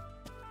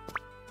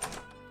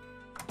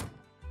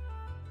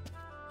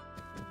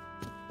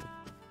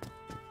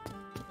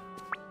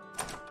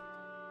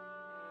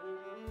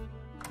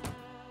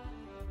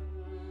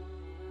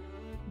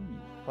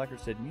 Placard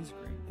said music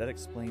room. That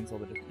explains all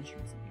the different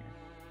instruments in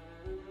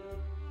here.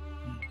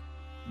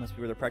 Must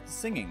be where they practice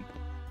singing.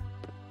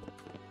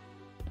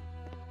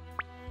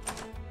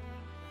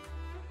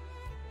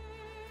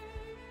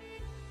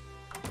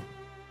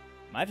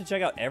 I have to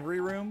check out every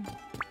room?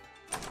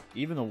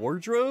 Even the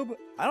wardrobe?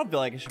 I don't feel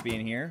like it should be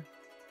in here.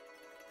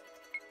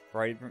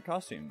 Variety of different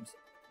costumes.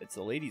 It's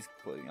the ladies'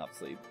 clothing,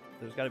 obviously.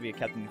 There's got to be a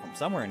captain uniform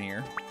somewhere in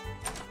here.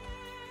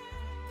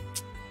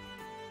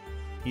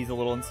 He's a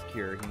little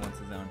insecure. He wants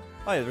his own.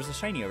 Oh yeah, there's a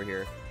shiny over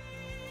here.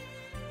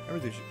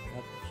 Everything should...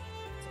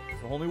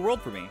 It's a whole new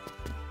world for me.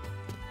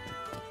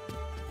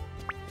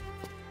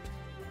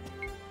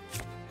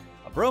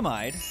 A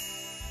bromide.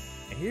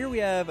 And here we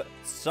have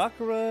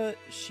Sakura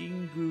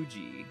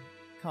Shinguji.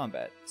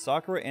 Combat.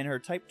 Sakura and her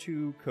Type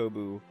 2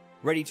 Kobu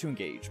ready to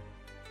engage.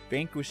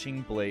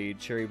 Vanquishing Blade,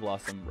 Cherry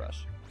Blossom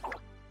Rush.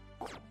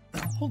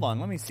 Hold on,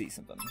 let me see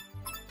something.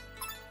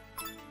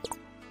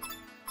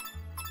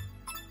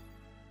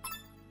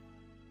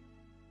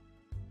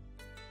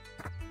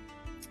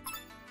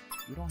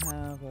 We don't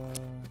have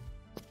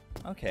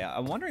Okay,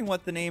 I'm wondering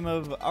what the name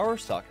of our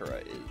Sakura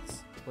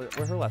is. What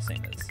her last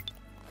name is.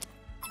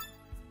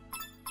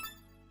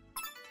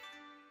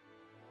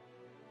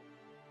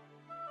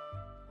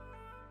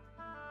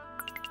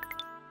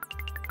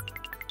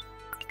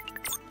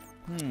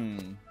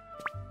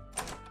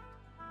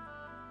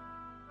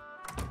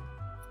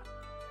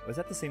 Was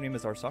that the same name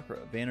as our Sakura?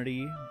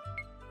 Vanity,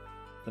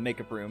 the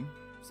makeup room.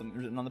 Something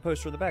written on the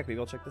poster in the back. Maybe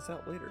I'll check this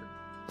out later.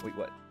 Wait,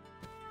 what?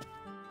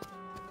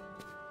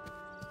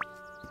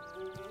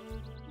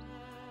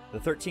 The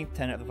 13th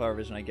tenet of the Flower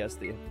Vision, I guess,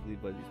 they have to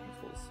lead by these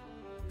principles.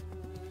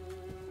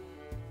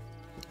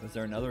 Was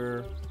there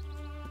another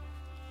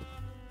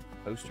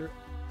poster?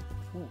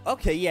 Ooh,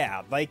 okay,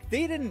 yeah. Like,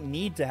 they didn't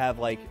need to have,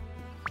 like,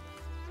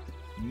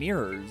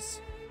 mirrors.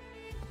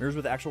 Mirrors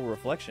with actual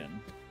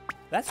reflection.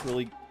 That's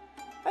really...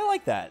 I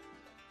like that.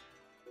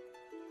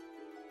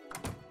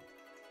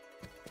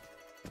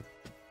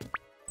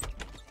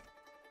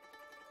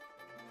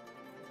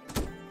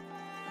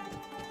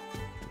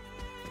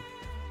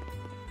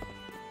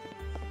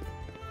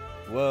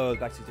 Whoa,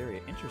 backstage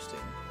area. Interesting.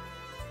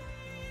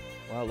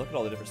 Wow, look at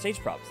all the different stage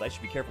props. I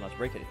should be careful not to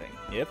break anything.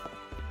 Yep.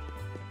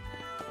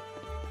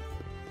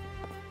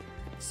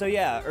 So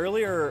yeah,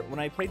 earlier, when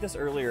I played this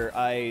earlier,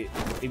 I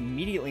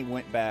immediately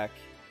went back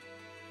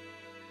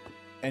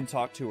and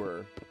talked to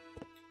her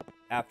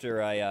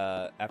after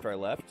I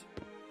left.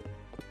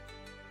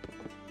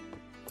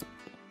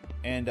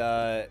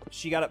 And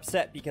she got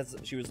upset because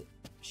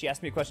she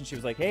asked me a question. She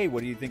was like, "Hey,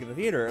 what do you think of the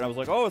theater?" And I was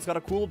like, "Oh, it's got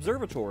a cool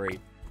observatory."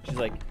 She's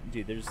like,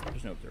 "Dude, there's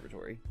no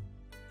observatory."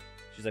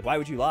 She's like, "Why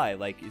would you lie?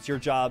 Like, it's your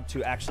job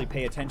to actually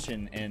pay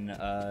attention and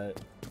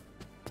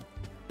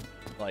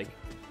like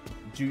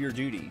do your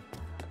duty."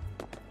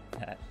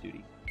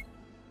 Duty.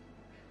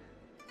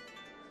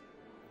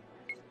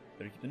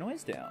 Better keep the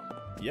noise down.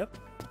 Yep.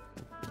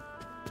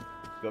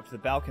 Go up to the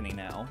balcony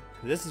now.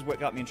 This is what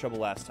got me in trouble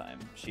last time.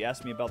 She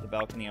asked me about the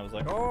balcony. I was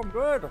like, "Oh, I'm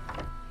good.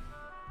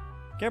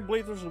 Can't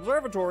believe there's an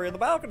observatory in the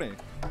balcony."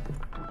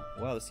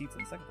 wow, the seats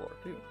on the second floor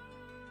too.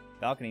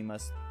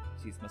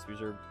 Seats must be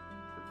reserved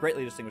for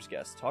greatly distinguished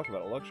guests. Talk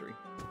about a luxury.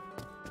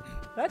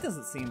 That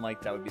doesn't seem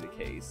like that would be the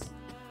case.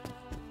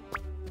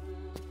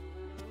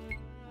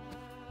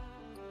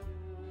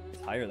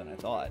 It's higher than I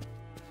thought.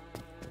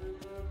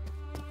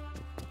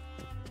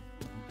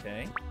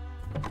 Okay.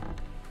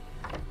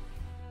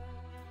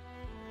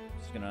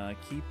 Just gonna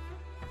keep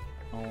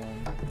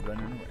on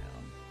running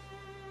around.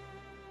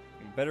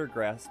 A better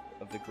grasp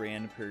of the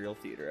Grand Imperial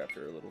Theater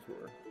after a little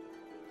tour.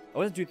 I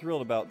wasn't too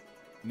thrilled about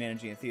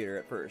managing a theater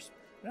at first.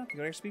 No, it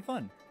would actually be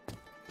fun.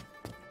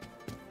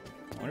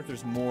 I wonder if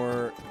there's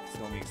more.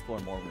 So let me explore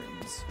more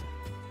rooms.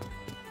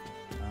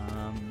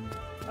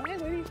 Oh, hey,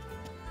 lady.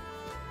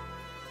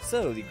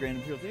 So, the Grand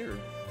Imperial Theater.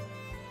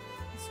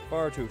 It's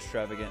far too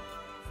extravagant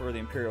for the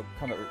Imperial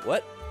combat route.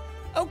 What?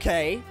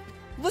 Okay.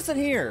 Listen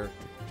here.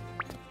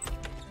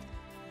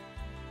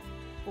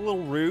 A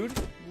little rude.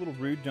 A little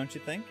rude, don't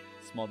you think?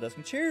 Small desk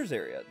and chairs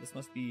area. This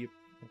must be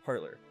a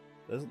parlor.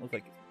 Doesn't look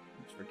like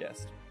it's for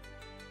guests.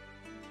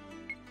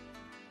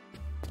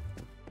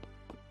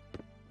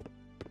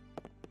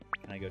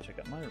 Can I go check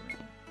out my room?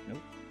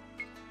 Nope.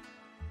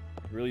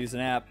 Really use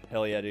an app?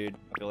 Hell yeah, dude.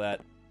 I feel that.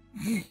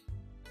 Where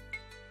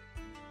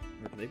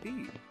could they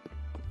be?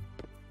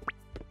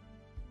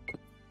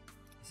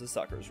 This is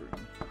Sakura's room.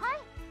 Hi.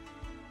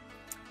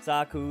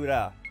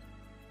 Sakura.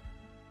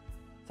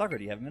 Sakura,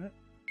 do you have a minute?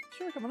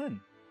 Sure, come on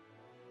in.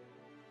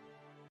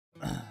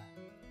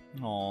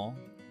 Aw.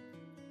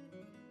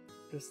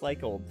 Just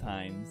like old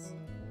times.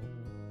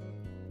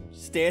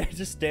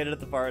 Just standing at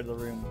the far end of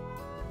the room.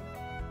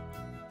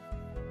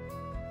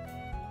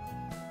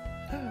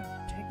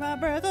 Take my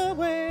breath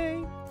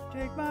away.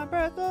 Take my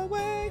breath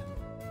away.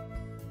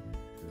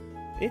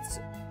 It's...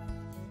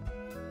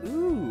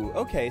 Ooh,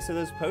 okay, so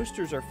those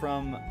posters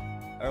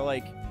are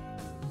like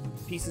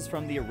pieces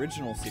from the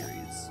original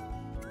series.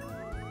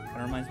 Kind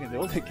of reminds me of the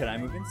old days. Can I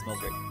move in? Smells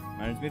great.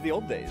 Reminds me of the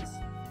old days.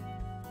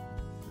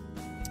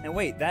 And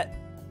wait, that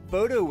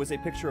photo was a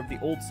picture of the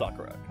old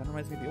Sakura. Kind of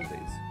reminds me of the old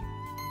days.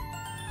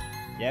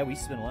 Yeah, we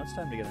spent a lot of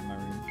time together in my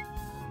room.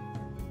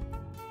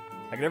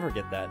 I could never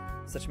get that.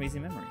 Such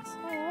amazing memories.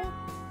 Aww.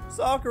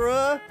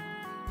 Sakura!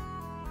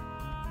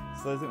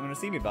 So doesn't want to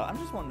see me, but I'm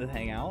just wanting to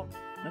hang out.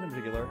 Nothing in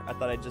particular. I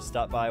thought I'd just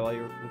stop by while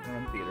you were looking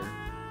around the theater.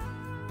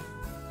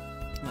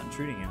 I'm not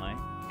intruding, am I?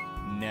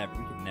 Never.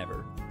 We could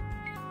never.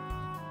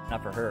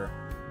 Not for her.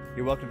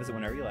 You're welcome to visit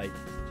whenever you like.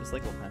 Just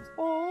like old times.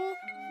 Aww.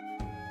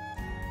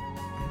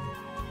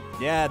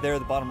 Yeah, there at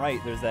the bottom right,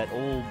 there's that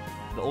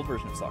the old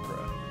version of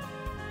Sakura.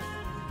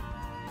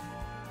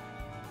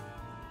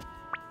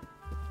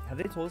 Have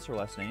they told us her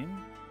last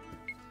name?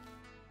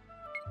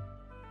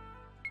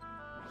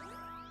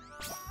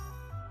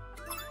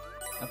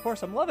 Of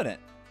course, I'm loving it.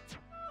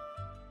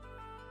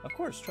 Of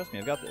course, trust me,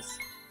 I've got this.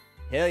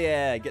 Hell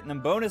yeah, getting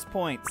them bonus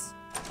points.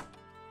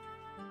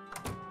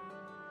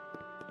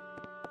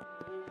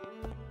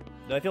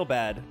 Though I feel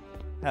bad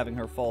having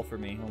her fall for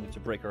me, only to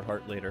break her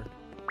heart later.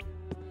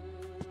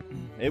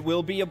 It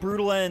will be a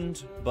brutal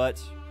end, but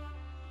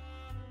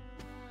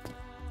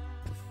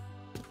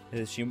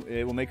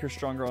it will make her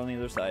stronger on the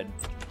other side.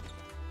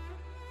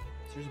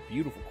 So there's a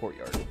beautiful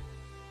courtyard.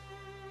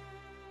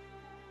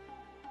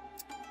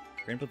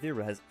 Grand Imperial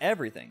Theater has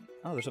everything.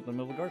 Oh, there's something in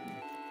the middle of the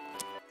garden.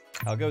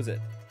 How goes it?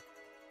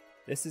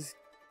 This is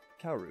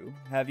Kaoru.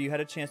 Have you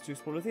had a chance to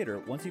explore the theater?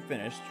 Once you've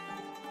finished...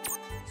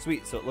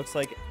 Sweet, so it looks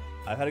like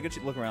I've had a good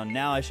look around.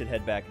 Now I should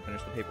head back and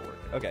finish the paperwork.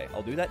 Okay,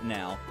 I'll do that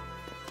now.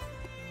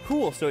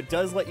 Cool, so it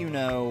does let you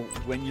know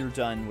when you're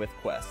done with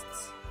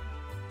quests.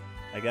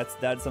 Like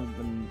that's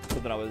something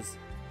I was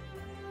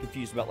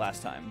confused about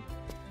last time.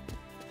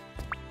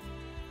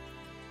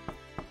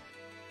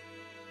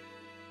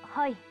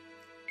 Hi.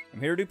 I'm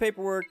here to do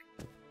paperwork.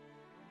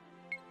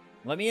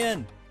 Let me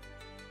in.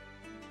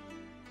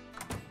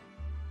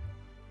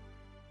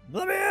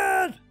 Let me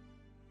in!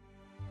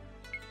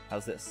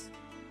 How's this?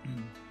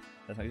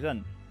 That's how you're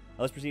done.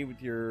 Now let's proceed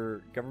with your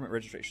government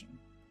registration.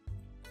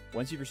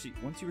 Once you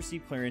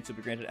receive clearance, you'll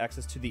be granted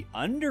access to the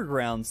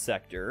underground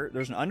sector.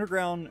 There's an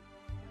underground...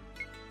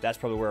 That's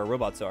probably where our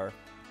robots are.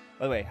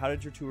 By the way, how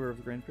did your tour of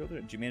the Grand Imperial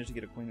do? Did you manage to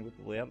get acquainted with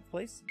the layout of the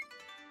place?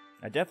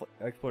 I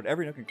explored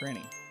every nook and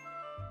cranny.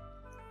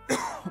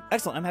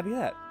 Excellent, I'm happy with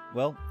that.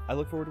 Well, I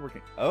look forward to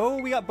working.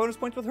 Oh, we got bonus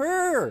points with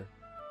her!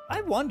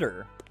 I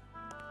wonder.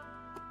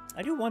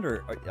 I do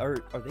wonder, are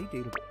they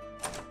dateable?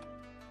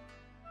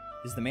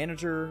 Is the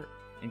manager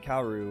in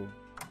Kaoru...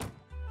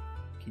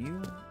 Can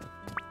you?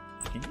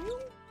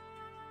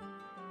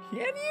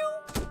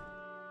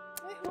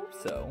 I hope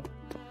so.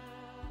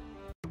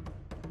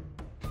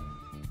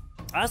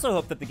 I also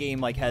hope that the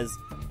game has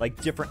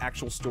different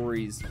actual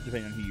stories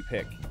depending on who you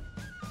pick.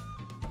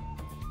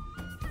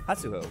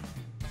 Hatsuho,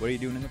 what are you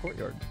doing in the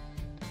courtyard?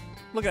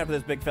 Looking after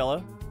this big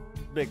fella.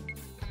 Big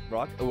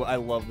rock. Oh, I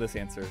love this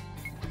answer.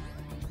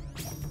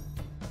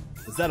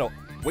 Is that a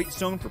weight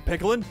stone for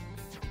pickling?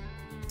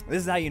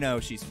 This is how you know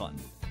she's fun.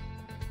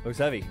 Looks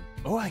heavy.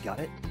 Oh, I got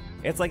it.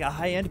 It's like a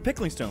high-end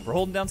pickling stone for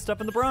holding down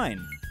stuff in the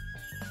brine.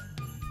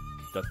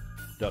 Dut,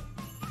 dut,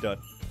 dut.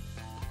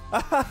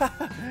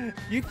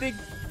 You think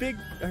big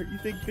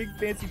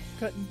fancy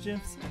cutting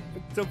gems?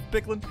 So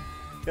pickling?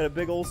 Got a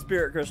big old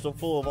spirit crystal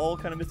full of all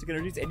kind of mystic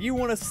energies, and you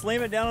want to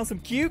slam it down on some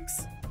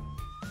cukes?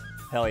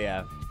 Hell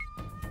yeah.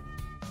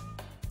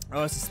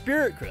 Oh, it's a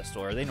spirit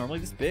crystal. Are they normally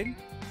this big?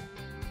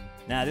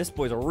 Nah, this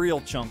boy's a real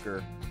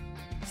chunker.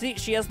 See,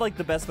 she has like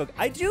the best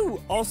I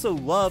do also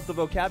love the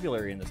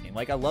vocabulary in this game.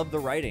 Like, I love the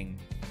writing.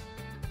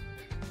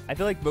 I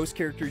feel like most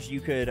characters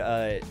you could,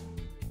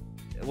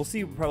 we'll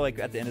see probably like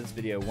at the end of this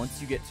video,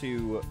 once you get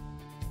to,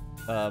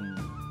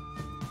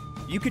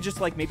 you could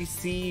just like maybe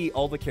see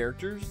all the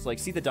characters, like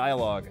see the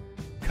dialogue,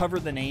 cover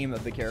the name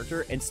of the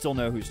character, and still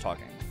know who's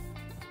talking.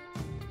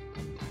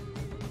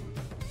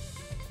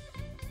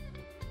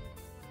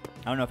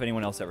 I don't know if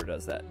anyone else ever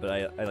does that, but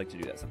I like to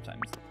do that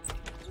sometimes.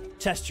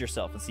 Test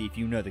yourself and see if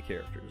you know the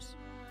characters.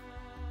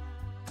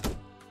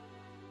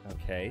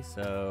 Okay,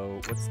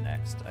 so what's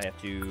next? I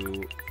have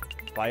to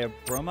buy a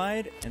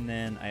bromide, and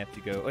then I have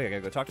to go... Oh, yeah, I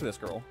gotta go talk to this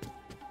girl.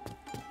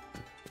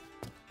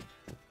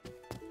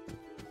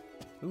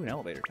 Ooh, an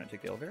elevator. Can I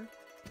take the elevator?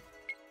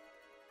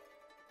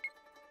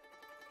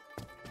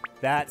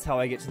 That's how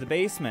I get to the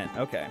basement.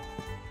 Okay.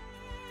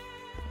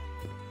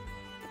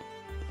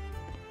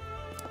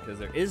 Because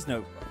there is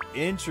no...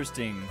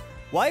 Interesting.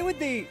 Why would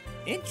they...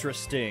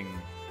 Interesting.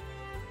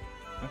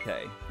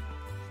 Okay.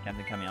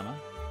 Captain Kamiyama.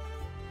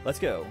 Let's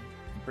go.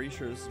 I'm pretty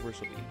sure this is where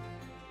she'll be.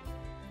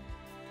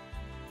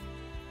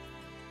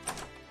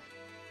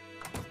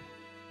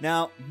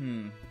 Now,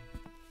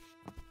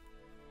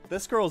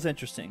 this girl is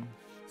interesting.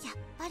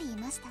 I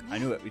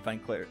knew it. We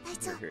find Claire.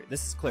 Here.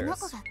 This is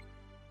Claris.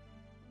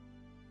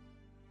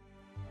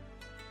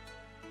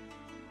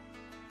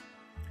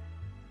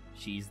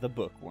 She's the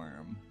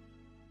bookworm.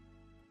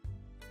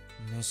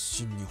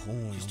 She's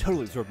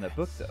totally absorbed in that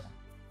book, though.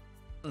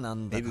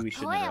 Maybe we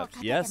shouldn't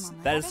interrupt. Yes,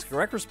 that is the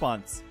correct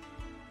response.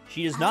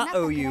 She does not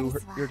owe you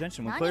your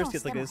attention. When Claris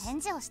gets like this,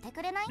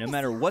 no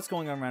matter what's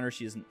going on around her,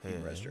 she isn't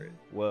even registered.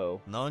 Whoa.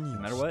 No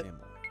matter what?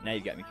 Now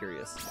you got me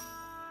curious.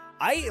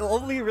 I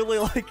only really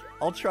like...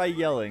 I'll try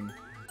yelling.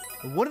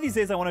 One of these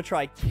days I want to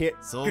try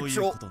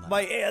control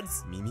my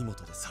hands.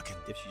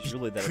 If she's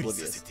really that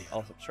oblivious, I'll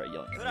also try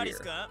yelling in her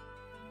ear.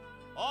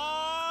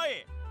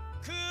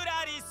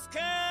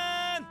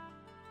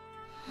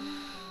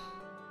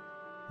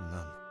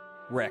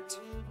 Wrecked.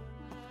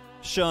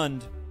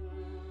 Shunned.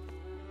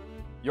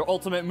 Your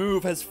ultimate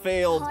move has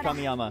failed,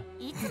 Kamiyama.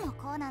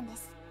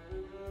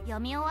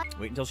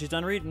 Wait until she's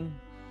done reading.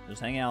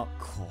 Just hang out.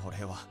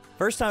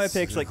 First time I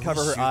picked, like,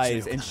 cover her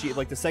eyes, and she,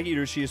 like, the second you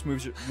do, she just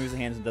moves her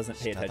hands and doesn't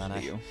pay attention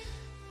to you.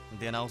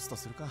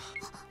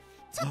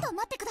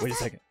 Wait a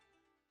second.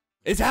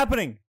 It's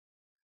happening!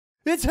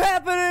 It's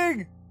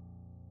happening!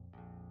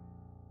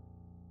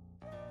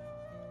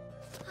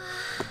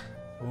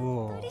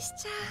 Oh.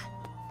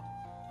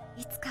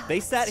 They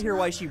sat here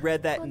while she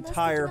read that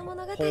entire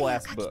whole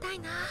ass book.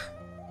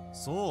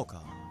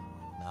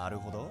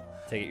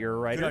 Take it you're a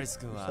writer? Uh-oh.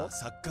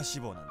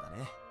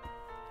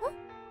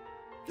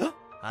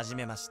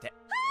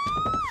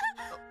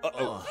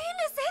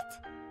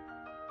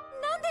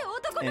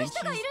 And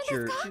she's a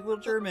little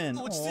German.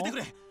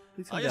 Aww.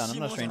 Please calm down. I'm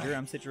not a stranger.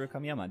 I'm Seichiro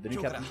Kamiyama, the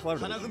new captain of the Flower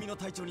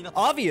Division.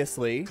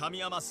 Obviously.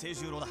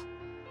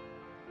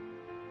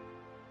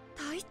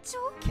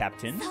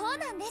 Captain?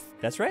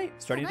 That's right.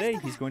 Starting today,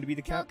 he's going to be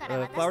the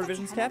Flower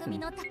Division's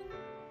captain.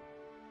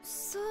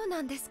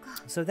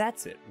 So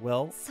that's it.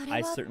 Well,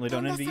 I certainly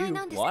don't envy you.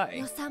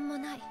 Why?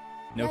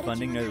 No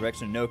funding, no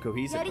direction, no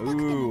cohesive.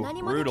 Ooh,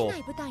 brutal.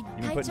 You've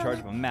been put in charge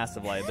of a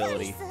massive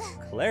liability.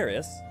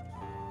 Claris?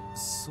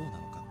 Is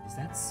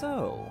that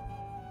so?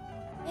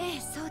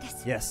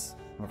 Yes,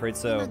 I'm afraid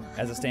so.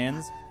 As it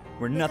stands,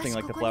 we're nothing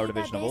like the Flower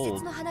Division of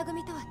old.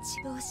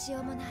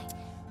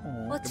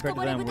 Compared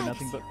to them, we're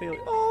nothing but failure.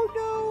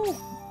 Oh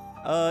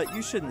no!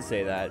 You shouldn't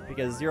say that,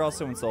 because you're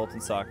also insulting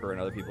Sakura and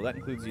other people. That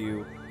includes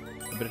you.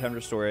 A bit of time to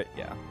restore it,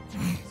 yeah.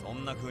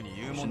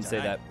 Shouldn't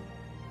say that.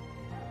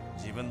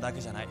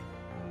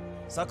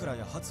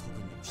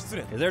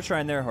 Because they're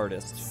trying their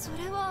hardest. It's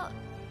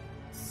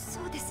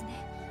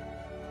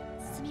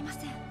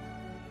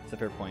a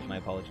fair point, my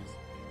apologies.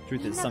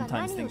 Truth is,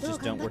 sometimes things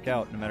just don't work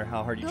out, no matter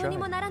how hard you try.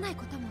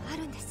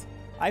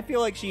 I feel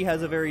like she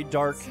has a very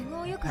dark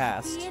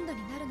past.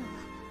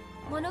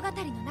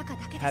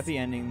 Happy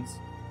endings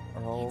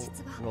are all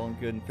well and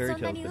good in fairy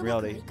tales, but in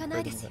reality...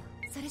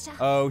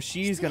 Oh,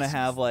 she's gonna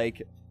have,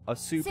 like, a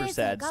super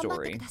sad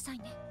story.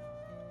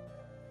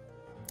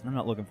 I'm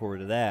not looking forward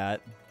to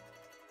that.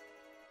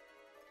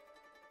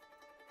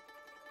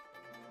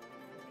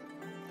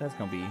 That's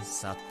gonna be...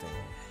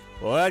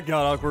 Well, that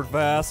got awkward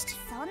fast.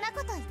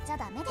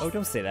 Oh,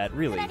 don't say that,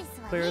 really.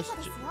 Claris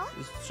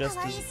is just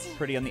as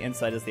pretty on the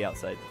inside as the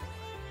outside.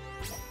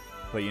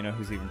 But you know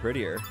who's even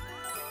prettier?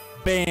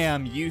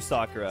 Bam! You,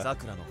 Sakura.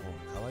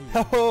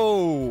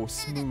 Oh,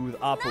 smooth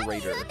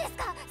operator.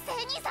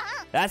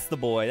 That's the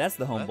boy. That's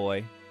the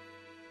homeboy.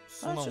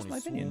 Oh, that's just my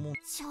opinion.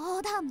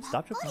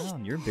 Stop joking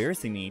around. You're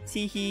embarrassing me.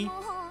 Teehee.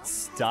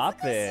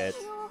 Stop it.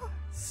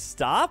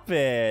 Stop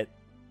it.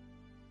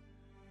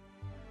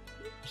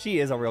 She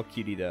is a real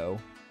cutie, though.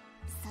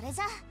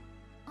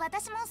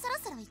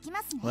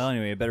 Well,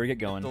 anyway, I better get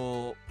going.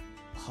 There's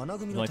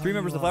only 3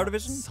 members of the Flower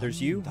Division.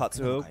 There's you,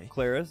 Hatsuho,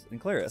 Claris, and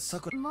Claris.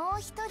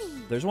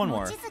 There's one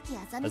more,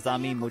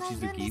 Azami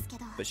Mochizuki,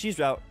 but she's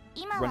out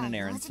running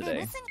errands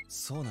today.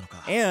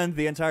 And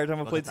the entire time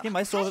I've played this game,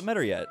 I still haven't met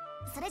her yet.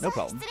 No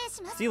problem.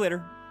 See you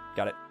later.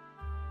 Got it.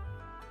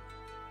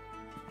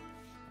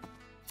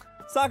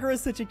 Sakura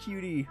is such a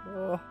cutie.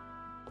 Oh,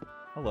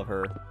 I love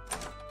her.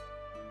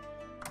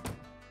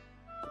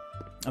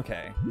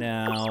 Okay,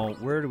 now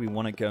where do we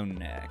want to go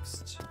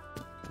next?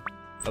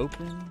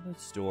 Open the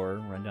store,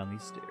 run down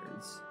these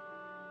stairs.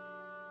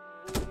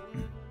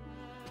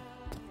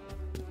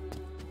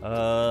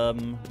 Oh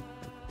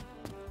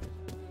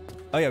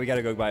yeah, we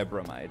gotta go buy a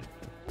bromide.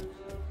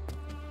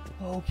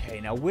 Okay,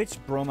 now which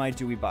bromide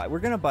do we buy? We're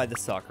gonna buy the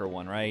Sakura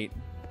one, right?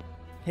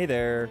 Hey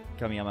there,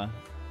 Kamiyama.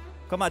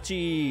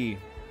 Komachi!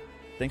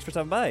 Thanks for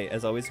stopping by.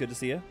 As always, good to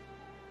see you.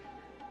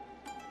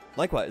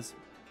 Likewise.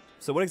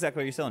 So what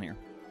exactly are you selling here?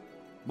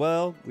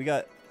 Well, we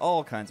got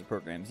all kinds of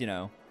programs, you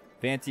know.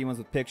 Fancy ones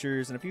with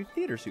pictures and a few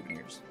theater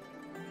souvenirs.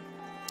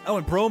 Oh,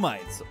 and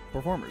bromides.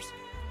 Performers.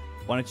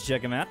 Why don't you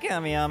check them out,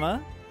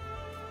 Kamiyama?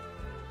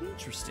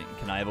 Interesting.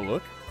 Can I have a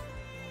look?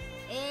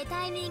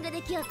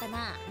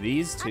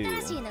 These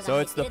two. So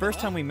it's the first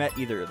time we met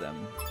either of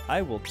them.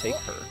 I will take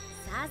her.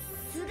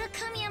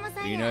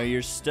 You know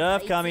your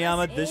stuff,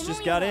 Kamiyama. This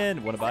just got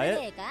in. Want to buy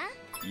it?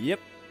 Yep.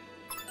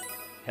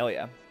 Hell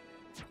yeah.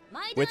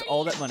 With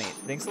all that money.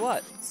 Thanks a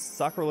lot.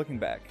 Sakura looking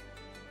back.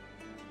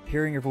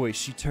 Hearing your voice,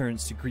 she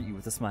turns to greet you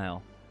with a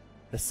smile.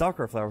 The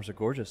Sakura flowers are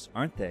gorgeous,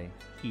 aren't they?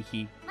 Hee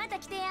hee.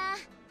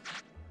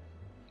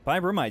 Buy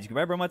bromides. You can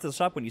buy bromides at the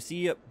shop when you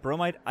see a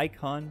bromide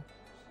icon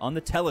on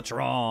the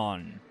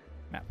Teletron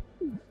map.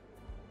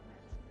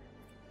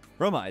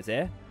 Bromides,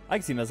 eh? I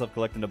can see myself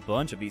collecting a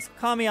bunch of these.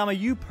 Kamiyama,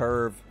 you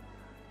perv.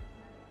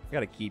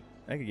 I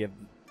could give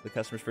the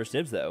customers first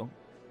dibs, though.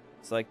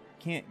 So I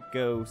can't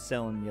go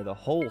selling you the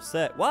whole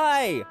set.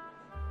 Why?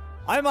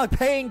 I'm a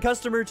paying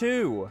customer,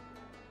 too.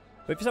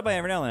 But if you stop by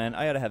every now and then,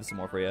 I gotta have some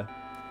more for you.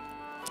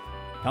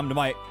 Come to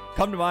my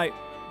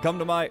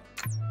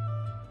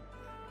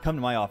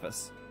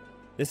office.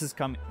 This is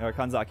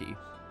Kanzaki.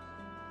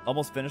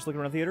 Almost finished looking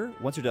around the theater?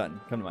 Once you're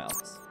done, come to my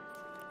office.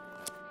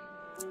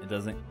 It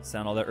doesn't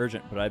sound all that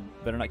urgent, but I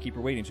better not keep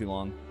her waiting too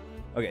long.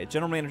 Okay,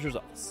 general manager's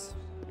office.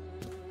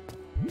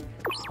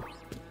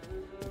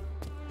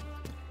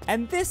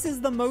 And this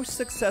is the most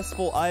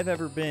successful I've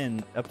ever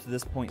been up to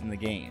this point in the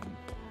game.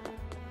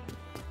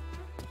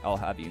 I'll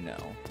have you know.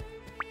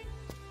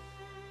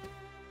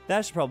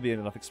 That should probably be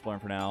enough exploring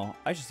for now.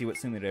 I should see what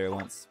Simulator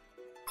wants.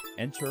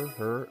 Enter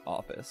her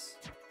office.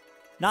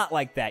 Not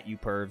like that, you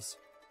pervs.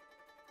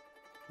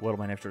 What'll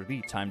my next order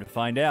be? Time to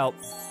find out.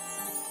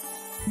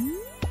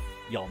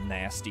 Y'all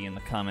nasty in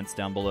the comments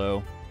down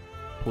below.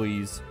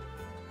 Please.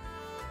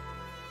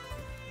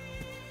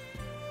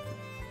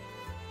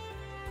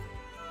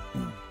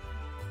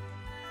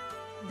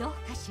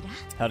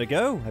 How'd it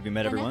go? Have you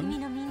met everyone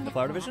in the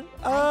Flower Division?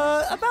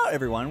 About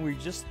everyone. We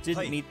just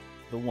didn't meet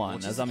the one.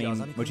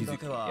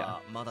 Mochizuki. Yeah.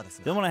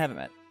 The one I haven't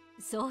met.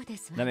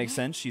 That makes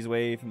sense. She's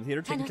away from the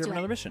theater taking care of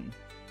another mission.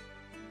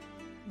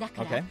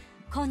 Okay.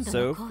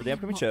 So, for the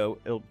upcoming show,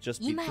 it'll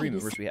just be 3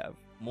 movers we have.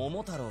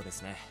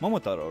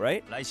 Momotaro,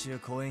 right? I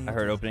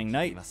heard opening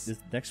night is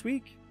next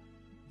week.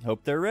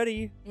 Hope they're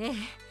ready.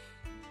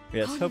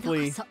 Yes,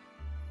 hopefully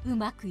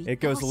it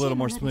goes a little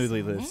more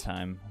smoothly this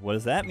time. What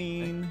does that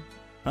mean?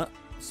 Huh?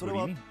 What do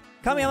you mean?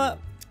 Kamiyama!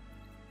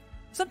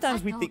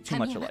 Sometimes we think too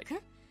much alike.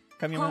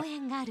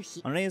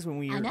 Kamiyama, on days when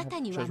we have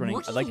shows running,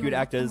 I'd like you to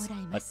act as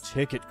a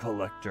ticket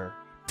collector.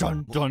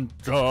 Dun dun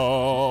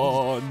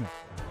dun!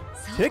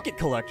 Ticket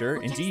collector,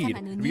 indeed.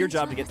 It'll be your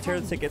job to get the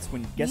tickets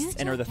when guests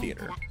enter the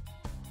theater.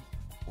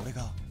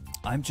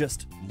 I'm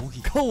just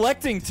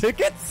collecting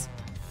tickets?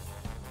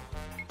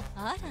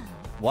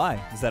 Why?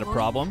 Is that a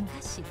problem?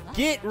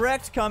 Get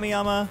wrecked,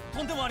 Kamiyama!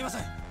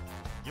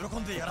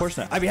 Of course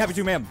not. I'd be happy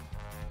to, ma'am.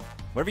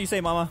 Whatever you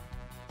say, mama.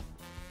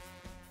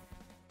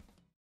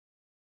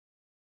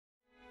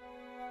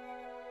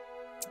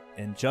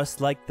 And just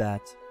like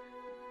that,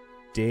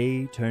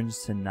 day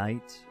turns to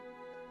night,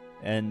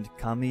 and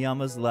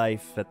Kamiyama's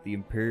life at the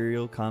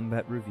Imperial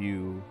Combat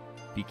Revue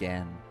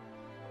began.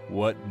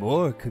 What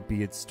more could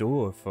be in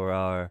store for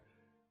our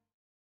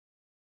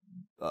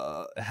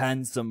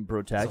handsome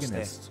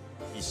protagonist?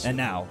 And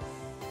now,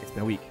 it's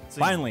been a week.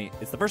 Finally,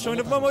 it's the first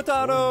showing of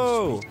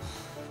Momotaro!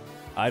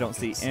 I don't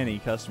see any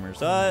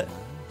customers. Well,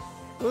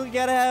 you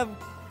gotta have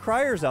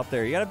criers out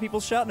there. You gotta have people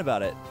shouting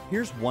about it.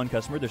 Here's one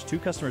customer. There's 2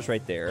 customers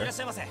right there. Is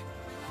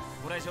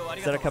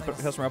that a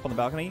customer up on the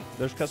balcony?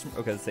 There's a customer.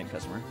 Okay, the same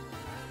customer.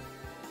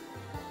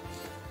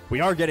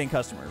 We are getting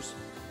customers.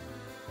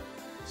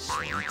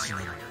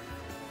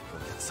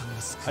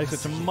 I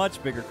expect a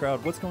much bigger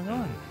crowd. What's going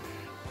on?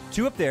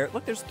 2 up there.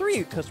 Look, there's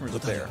 3 customers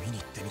up there.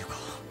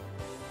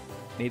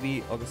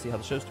 Maybe I'll go see how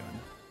the show's doing.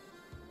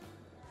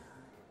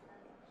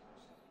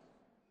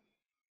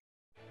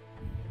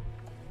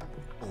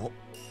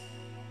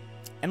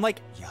 And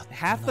like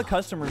half the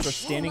customers are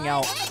standing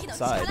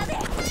outside.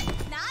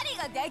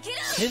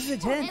 This is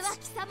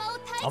intense.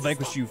 I'll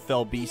vanquish you,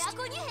 fell beast,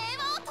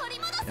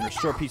 and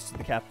restore peace to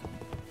the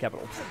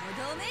capital.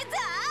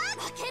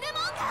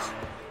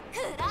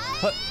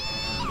 Huh.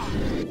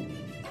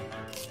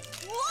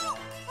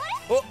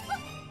 Oh.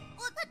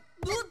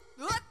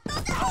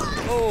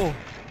 Oh.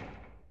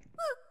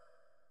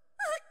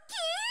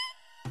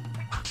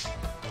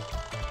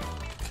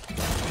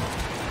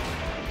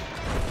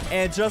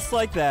 And just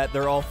like that,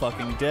 they're all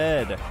fucking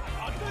dead.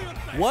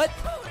 What?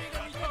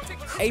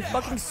 A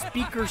fucking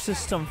speaker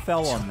system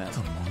fell on them.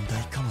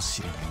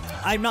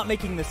 I'm not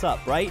making this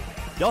up, right?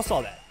 Y'all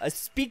saw that. A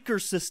speaker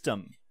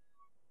system.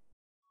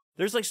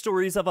 There's like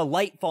stories of a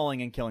light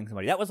falling and killing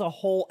somebody. That was a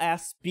whole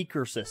ass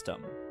speaker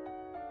system.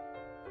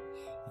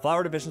 The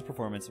Flower Division's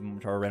performance in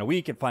Momotaro ran a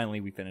week, and finally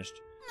we finished.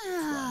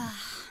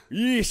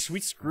 Yeesh, we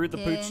screwed the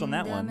pooch on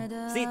that one.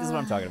 See, this is what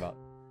I'm talking about.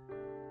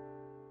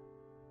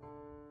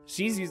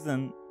 She's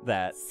using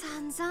that.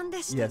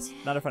 Yes,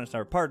 not a French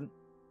number. Pardon.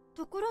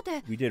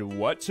 We did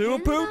what to a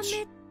pooch?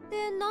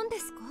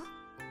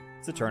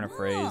 It's a turn of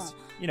phrase.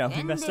 You know,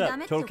 we messed up.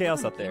 Total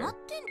chaos up there.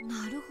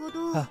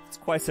 Huh, it's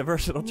quite a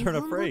versatile turn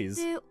of phrase.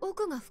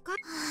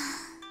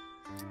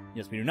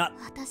 Yes, we do not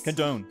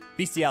condone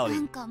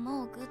bestiality.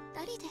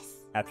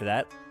 After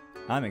that,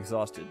 I'm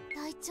exhausted.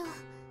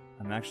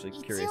 I'm actually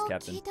curious,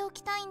 Captain.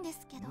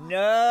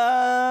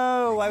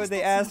 No! Why would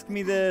they ask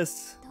me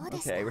this?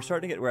 Okay, we're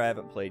starting to get where I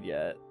haven't played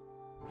yet.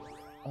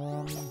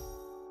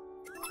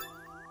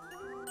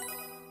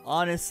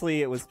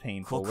 Honestly, it was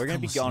painful. We're gonna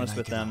be honest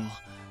with them.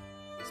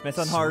 This may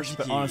sound harsh,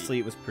 but honestly,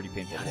 it was pretty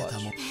painful to watch.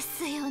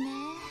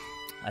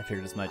 I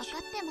figured as much.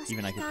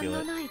 Even I could feel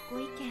it.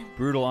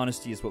 Brutal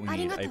honesty is what we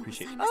need. I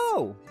appreciate it.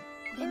 Oh!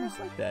 I just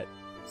like that.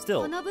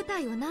 Still,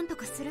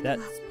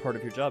 that's part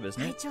of your job,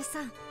 isn't it?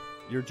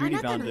 You're duty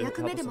bound to help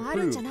us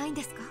improve.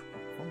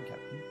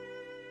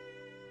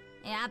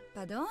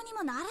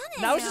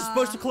 Now it's just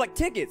supposed to collect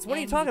tickets. What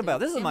are you talking about?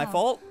 This isn't my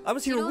fault. I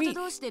was here a week.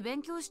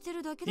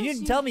 You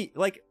didn't tell me,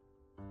 like,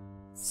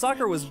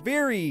 Sakura was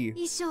very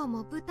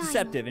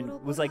deceptive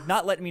and was like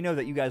not letting me know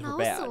that you guys were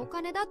bad. Our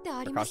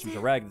costumes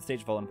are ragged, the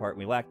stage falling apart, and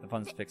we lack the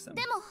funds to fix them.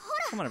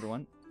 Come on,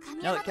 everyone.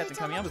 Now that Captain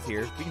Kamiyama's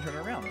here, we can turn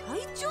it around.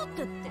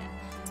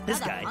 This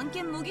guy looks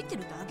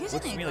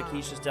to me like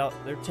he's just out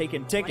there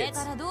taking tickets.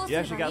 You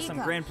actually got some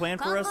grand plan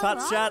for us,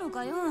 Hotshot?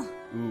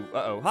 Ooh,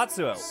 uh-oh,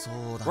 Hatsuo.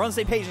 We're on the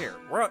same page here.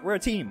 We're a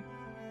team.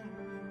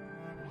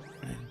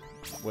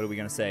 What are we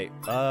gonna say?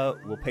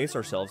 We'll pace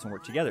ourselves and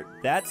work together.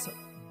 That's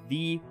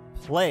the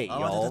play,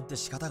 y'all.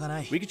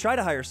 We could try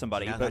to hire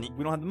somebody, but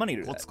we don't have the money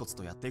to do that.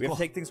 We have to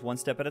take things one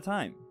step at a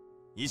time.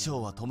 I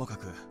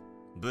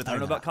don't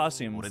know about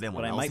costumes,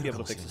 but I might be able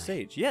to fix the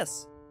stage.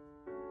 Yes.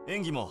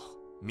 And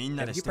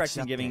if you keep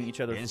practicing giving each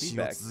other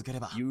feedback,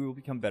 you will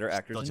become better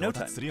actors in no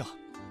time.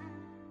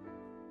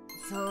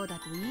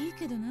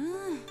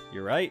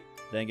 You're right.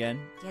 Then again,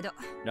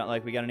 not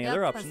like we got any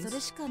other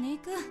options.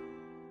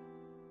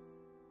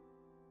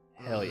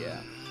 Hell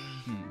yeah.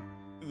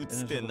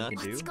 Isn't this what we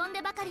can do?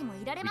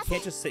 We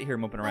can't just sit here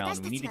moping around.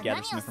 We need to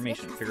gather some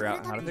information, figure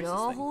out how to fix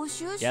this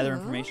thing. Gather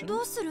information?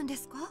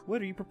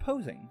 What are you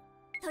proposing?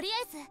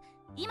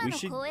 We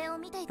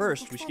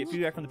should get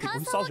feedback from the people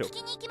who saw the show.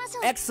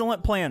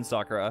 Excellent plan,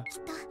 Sakura.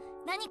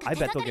 I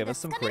bet they'll give us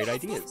some great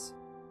ideas.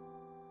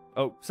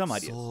 Oh, some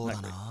ideas.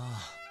 Not great.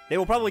 They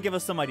will probably give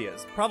us some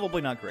ideas.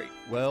 Probably not great.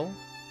 Well,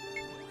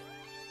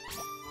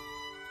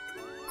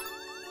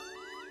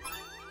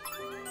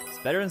 it's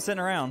better than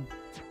sitting around.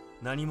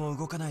 Better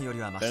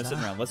than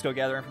sitting around. Let's go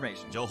gather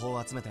information.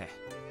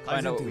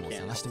 Find out what we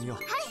can.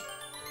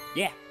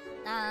 Yeah.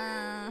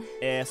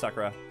 Yeah,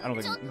 Sakura. I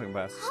don't think I'm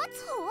pass.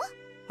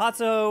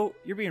 Hatsuo,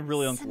 you're being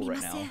really uncool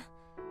right now.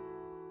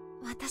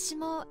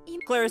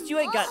 Claris, you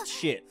ain't got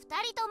shit.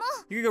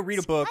 You can go read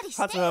a book.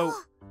 Hatsuo,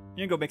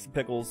 you can go make some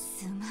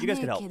pickles. You guys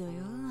can help.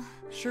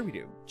 Sure we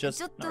do. Just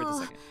not right this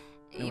second.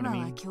 You know what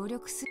I mean?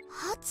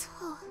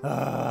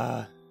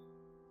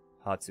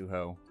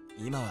 Hatsuho.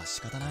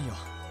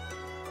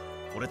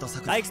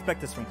 I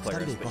expect this from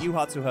Claris, but you,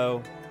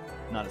 Hatsuho,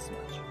 not as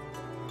much.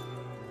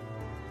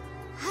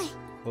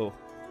 Oh.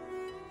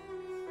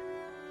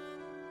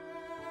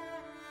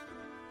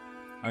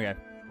 Okay.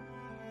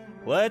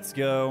 Let's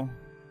go.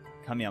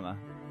 Kamiyama.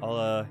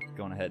 I'll,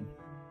 go on ahead.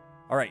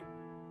 Alright.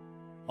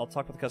 I'll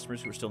talk with the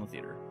customers who are still in the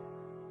theater.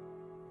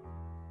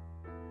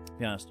 To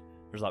be honest,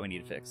 there's a lot we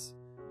need to fix.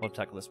 We'll have to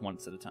tackle this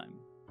once at a time.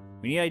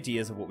 We need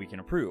ideas of what we can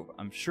improve.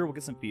 I'm sure we'll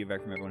get some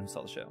feedback from everyone who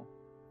saw the show.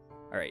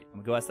 Alright, I'm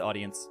gonna go ask the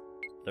audience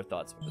their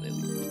thoughts before they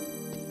leave.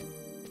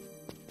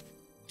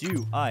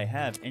 Do I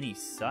have any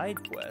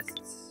side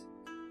quests?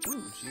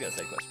 Ooh, she got a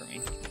side quest for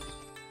me.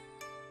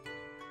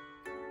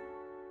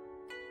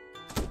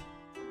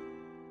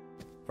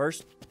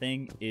 First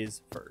thing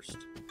is first.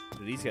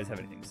 Do these guys have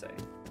anything to say?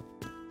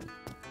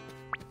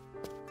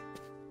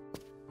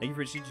 Thank you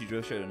for watching the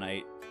Judo show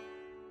tonight.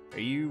 Are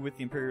you with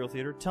the Imperial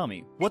Theater? Tell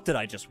me, what did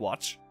I just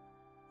watch?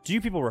 Do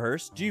you people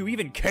rehearse? Do you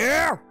even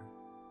care?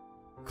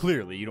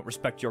 Clearly, you don't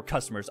respect your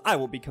customers. I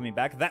won't be coming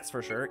back, that's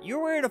for sure.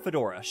 You're wearing a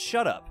fedora.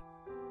 Shut up.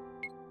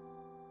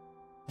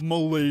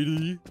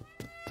 M'lady.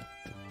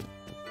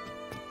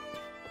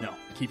 No,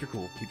 keep your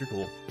cool. Keep your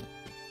cool.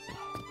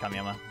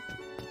 Kamiyama.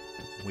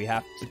 We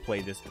have to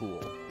play this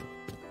cool.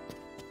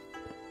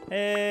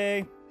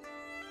 Hey.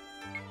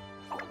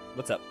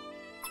 What's up?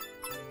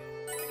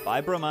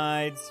 Bye,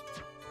 bromides.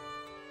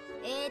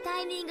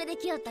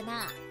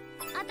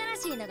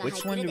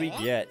 Which one do we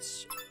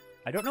get?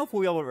 I don't know if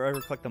we'll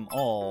ever collect them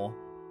all.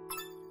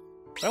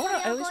 But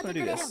I at least want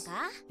to do this.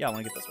 Yeah, I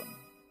want to get this one.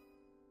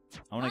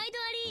 I want to...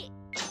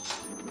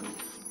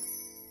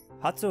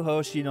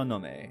 Hatsuho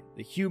Shinonome,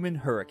 the human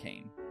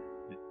hurricane.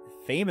 The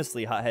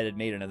famously hot-headed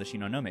maiden of the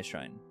Shinonome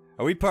Shrine.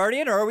 Are we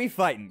partying or are we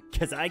fighting?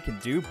 Because I can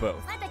do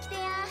both.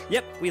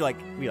 Yep, we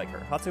like her.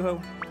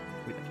 Hatsuho,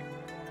 we like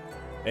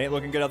you. Ain't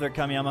looking good out there,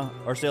 Kamiyama.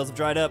 Our sales have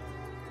dried up.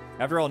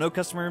 After all, no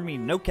customer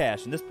mean no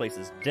cash, and this place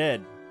is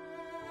dead.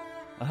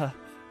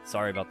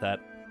 Sorry about that.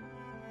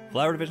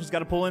 Flower Division's got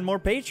to pull in more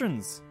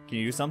patrons. Can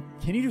you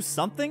do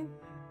something?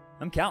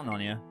 I'm counting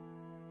on you.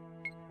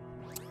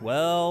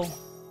 Well,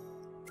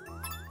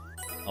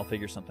 I'll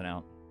figure something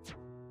out.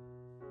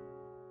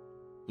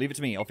 Leave it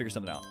to me. I'll figure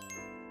something out.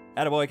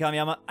 Attaboy,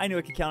 Kamiyama. I knew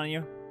I could count on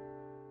you.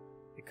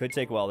 It could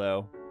take a while,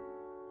 though.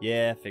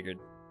 Yeah, figured.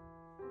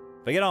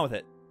 But get on with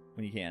it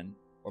when you can,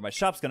 or my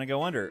shop's gonna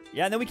go under.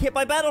 Yeah, and then we can't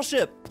buy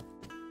Battleship!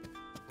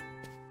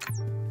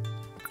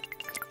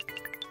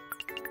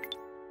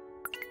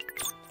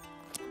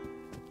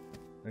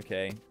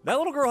 Okay. That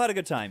little girl had a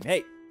good time.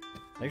 Hey,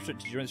 thanks for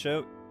joining the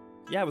show.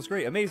 Yeah, it was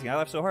great. Amazing. I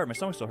laughed so hard. My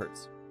stomach still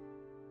hurts.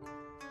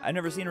 I've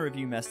never seen a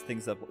review mess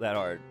things up that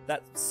hard.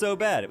 That's so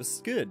bad. It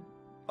was good.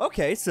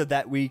 Okay, so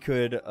that we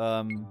could,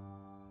 that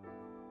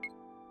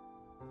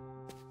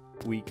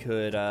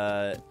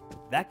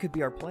could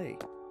be our play.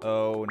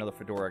 Oh, another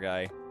fedora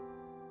guy.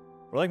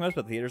 We're like most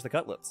of the theaters, the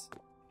cutlets.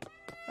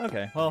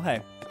 Okay, well,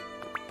 hey.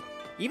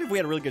 Even if we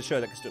had a really good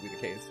show, that could still be the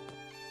case.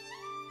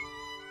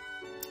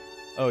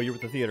 Oh, you're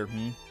with the theater,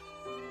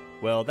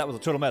 Well, that was a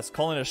total mess.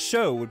 Calling it a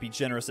show would be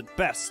generous at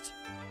best.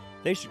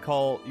 They should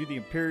call you the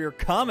Imperial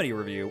Comedy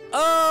Revue.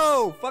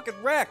 Oh,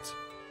 fucking wrecked.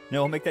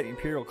 No, I'll make that the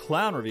Imperial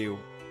Clown Revue.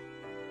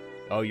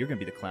 Oh, you're gonna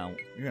be the clown.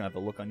 You're gonna have a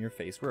look on your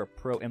face. We're a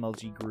pro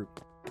MLG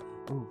group.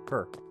 Ooh,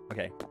 her.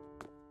 Okay.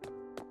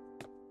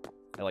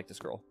 I like this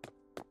girl.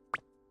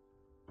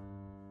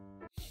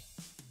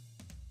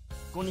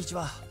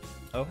 Konnichiwa.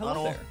 Oh,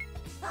 hello there.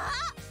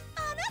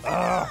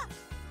 Ah,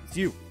 it's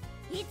you.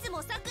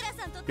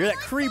 You're that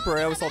creeper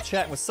I always saw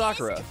chatting with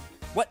Sakura.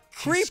 What?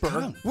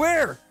 Creeper?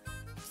 Where?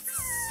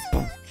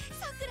 I'm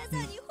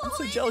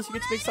so jealous you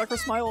get to make Sakura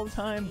smile all the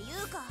time.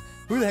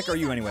 Who the heck are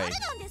you anyway?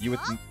 You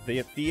with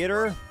the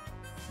theater?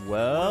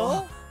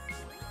 Well...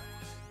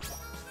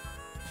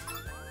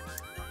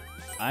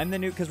 I'm the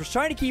new... Because we're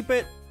trying to keep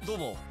it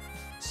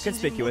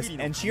conspicuous,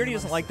 and she already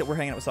doesn't like that we're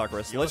hanging out with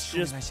Sakura, so let's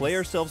just play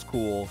ourselves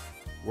cool.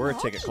 We're a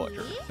ticket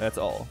collector. That's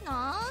all.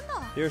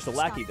 There's the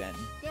lackey then.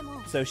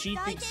 So she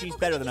thinks she's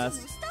better than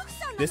us.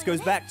 This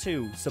goes back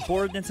to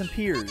subordinates and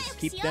peers.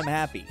 Keep them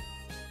happy.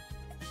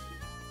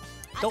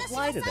 Don't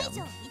lie to them.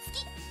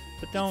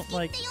 But don't,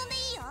 like...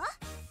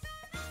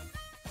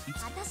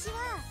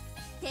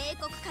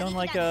 Don't,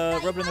 like,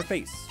 rub it in their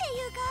face.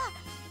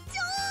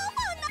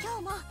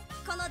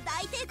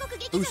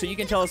 Ooh, so you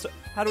can tell us,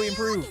 how do we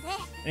improve?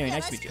 Anyway,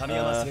 nice to meet you.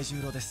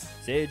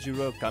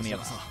 Seijuro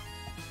Kamiyama.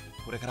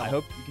 I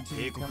hope you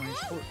continue to come and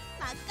support.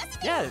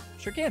 Yeah,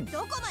 sure can.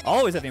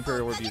 Always have the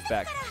Imperial Revues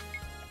back.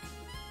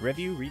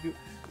 Revue?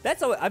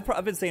 That's all. I've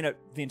been saying it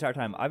the entire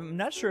time. I'm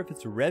not sure if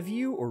it's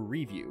review or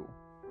review.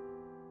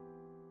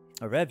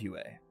 A revue.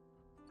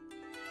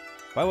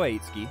 By the way,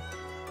 Itsuki,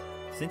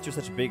 since you're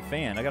such a big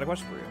fan, I got a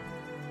question for you.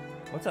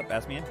 What's up?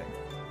 Ask me anything.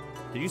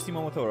 Did you see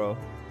Momotaro?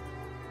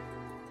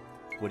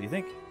 What do you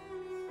think?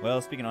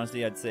 Well, speaking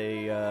honestly, I'd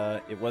say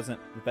it wasn't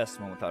the best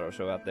Momotaro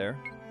show out there.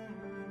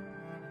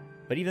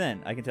 But even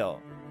then, I can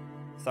tell.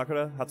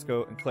 Sakura,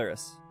 Hatsuko, and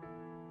Claris.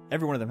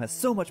 Every one of them has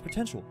so much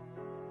potential.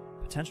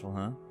 Potential,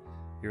 huh?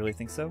 You really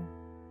think so?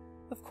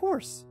 Of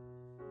course.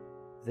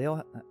 They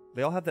all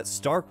have that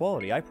star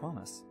quality, I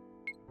promise.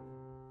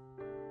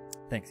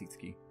 Thanks,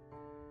 Itsuki.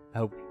 I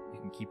hope you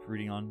can keep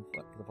rooting on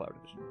for the Flower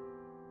Division.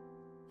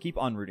 Keep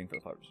on rooting for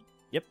the Flower Division.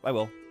 Yep, I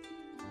will.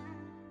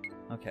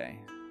 Okay.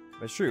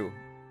 But it's true.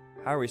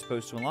 How are we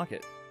supposed to unlock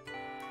it?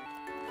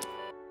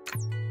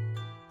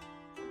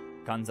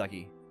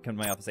 Kanzaki, come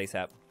to my office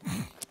ASAP.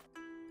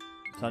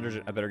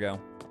 Sandra, I better go.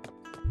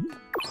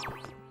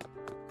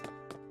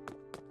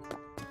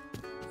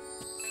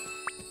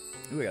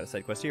 Ooh, I got a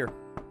side quest here.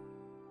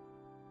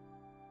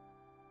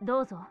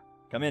 Dozo.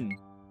 Come in.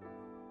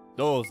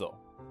 Dozo.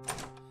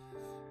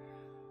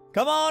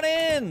 Come on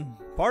in!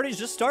 Party's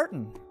just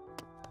starting.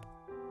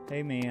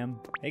 Hey, ma'am.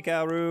 Hey,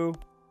 Kaoru.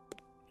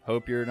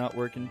 Hope you're not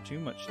working too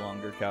much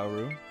longer,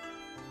 Kaoru.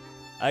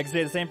 I can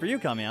say the same for you,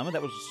 Kamiyama.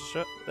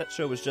 That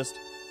show was just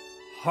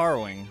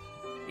harrowing.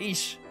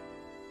 Eesh.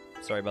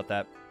 Sorry about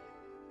that.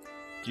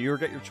 Do you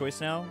regret your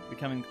choice now,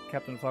 becoming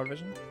Captain of Flower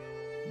Division?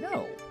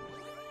 No.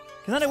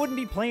 Because then I wouldn't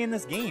be playing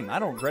this game. I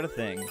don't regret a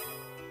thing.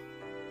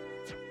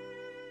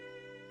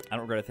 I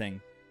don't regret a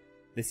thing.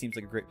 This seems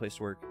like a great place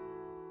to work.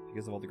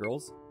 Because of all the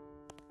girls?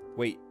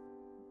 Wait.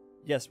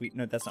 Yes,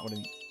 no, that's not what I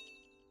mean.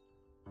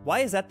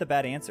 Why is that the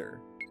bad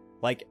answer?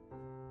 Like...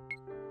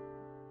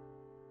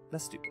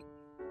 That's stupid.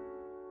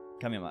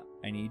 Kamiyama,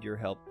 I need your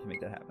help to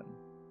make that happen.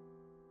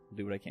 I'll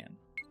do what I can.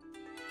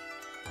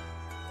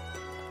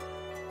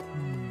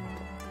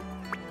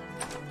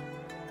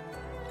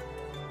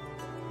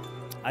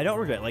 I don't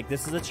regret it. Like,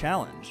 this is a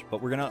challenge,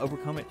 but we're gonna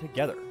overcome it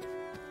together.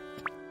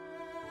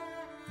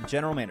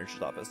 General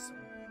Manager's office.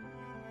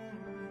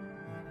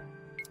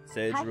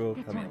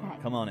 Seijiro Kamiyama,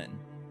 come on in.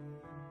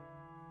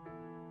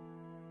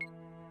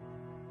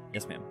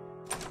 Yes, ma'am.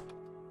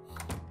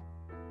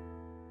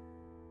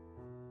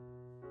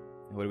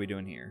 What are we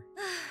doing here?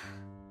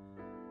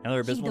 Another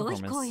abysmal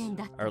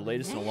performance. Our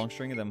latest in a long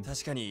string of them. I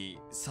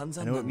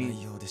know it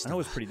means. I know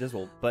it's pretty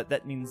dismal, but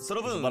that means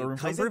there's a lot of room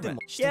for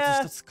improvement.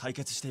 Yeah.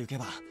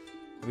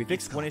 If we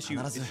fix one issue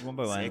one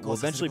by one, we'll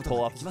eventually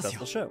pull off a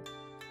successful show.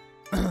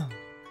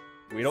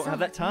 We don't have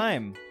that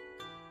time.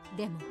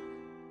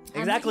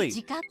 Exactly.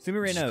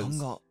 Sumire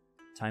knows.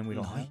 Time we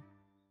don't have.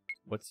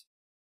 What's?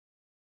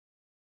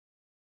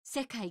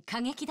 We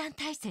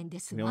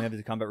only have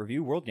the Combat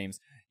Revue World Games.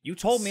 You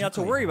told me not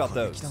to worry about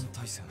those. I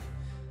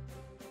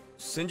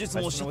just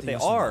don't know what they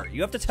are.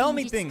 You have to tell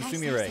me things,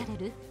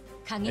 Sumire.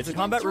 It's a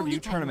Combat Revue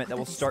tournament that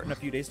will start in a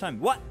few days' time.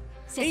 What?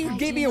 Hey, you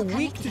gave me a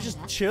week to just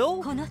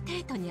chill? A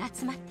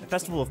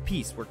festival of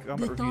peace where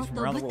combat reviews from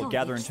around the world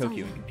gather in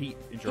Tokyo and compete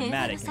in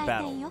dramatics and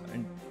battle.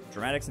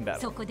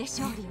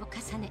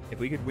 If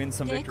we could win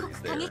some victories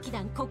there, we could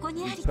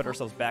put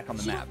ourselves back on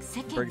the map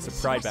and bring some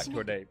pride back to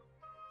our day.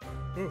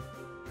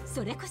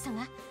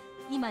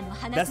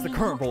 That's the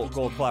current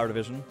goal of Flower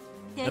Division.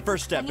 The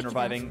first step in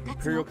reviving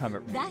Imperial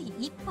Combat Revue.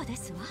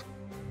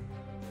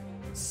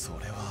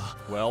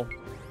 Well...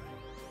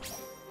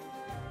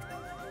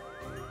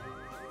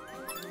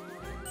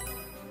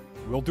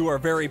 We'll do our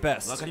very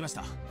best. Ever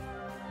facing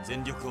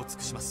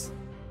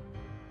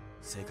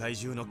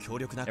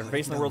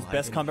the world's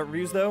best combat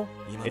reviews, though?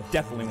 It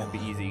definitely won't be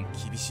easy.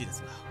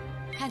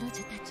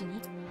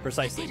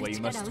 Precisely, well,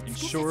 you must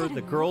ensure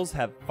the girls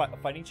have a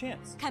fighting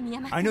chance.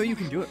 I know you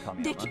can do it,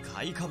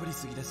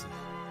 Kamiyama.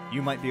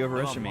 You might be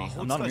overestimating me.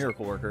 I'm not a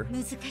miracle worker.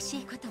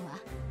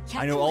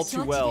 I know all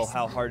too well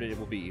how hard it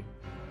will be.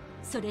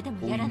 But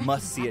we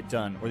must see it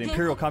done, or the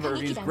Imperial Combat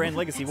Revue's grand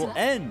legacy will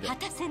end.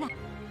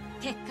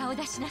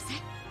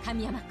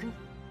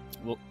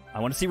 Well, I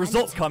want to see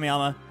results,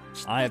 Kamiyama.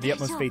 I have the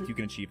utmost faith you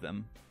can achieve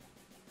them.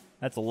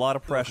 That's a lot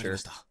of pressure.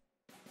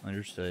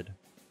 Understood.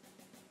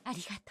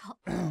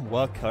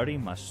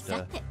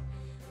 Wakarimashita.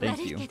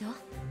 Thank you.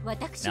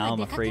 Now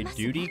I'm afraid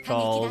duty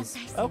calls.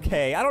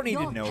 Okay, I don't need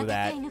to know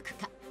that.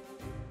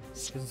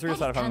 Because I'm serious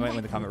thought if I might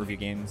win the Combat Revue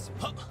games.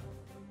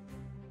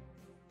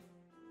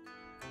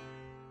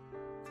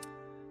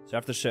 So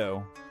after the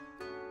show,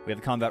 we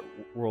have the Combat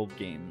World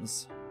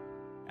Games.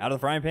 Out of the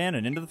frying pan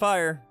and into the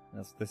fire.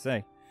 That's what they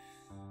say.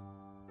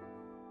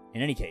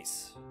 In any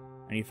case,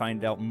 I need to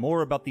find out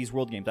more about these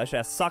world games. I should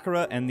ask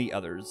Sakura and the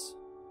others.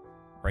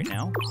 Right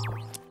now?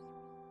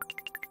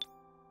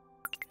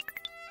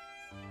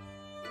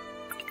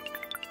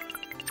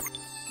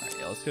 Alright,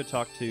 yeah, let's go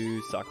talk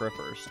to Sakura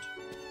first.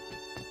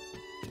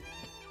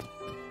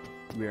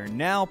 We are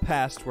now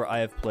past where I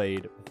have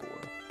played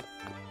before.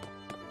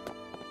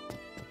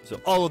 So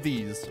all of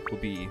these will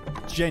be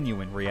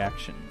genuine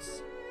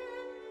reactions.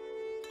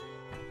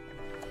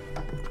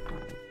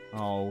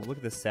 Oh, look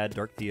at this sad,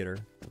 dark theater.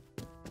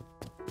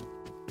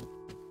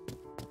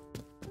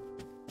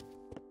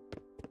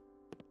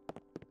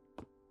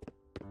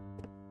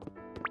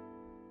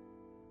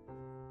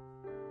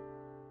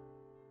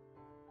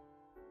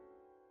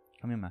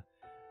 Kamiyama.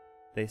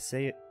 They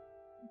say it.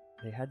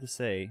 They had to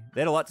say.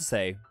 They had a lot to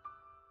say.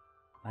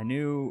 I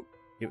knew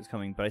it was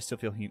coming, but I still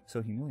feel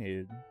so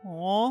humiliated.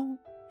 Aww.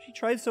 She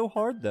tried so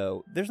hard,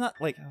 though. There's not,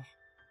 like... Oh.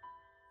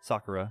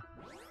 Sakura.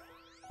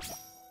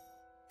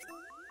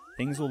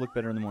 Things will look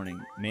better in the morning.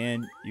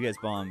 Man, you guys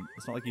bomb.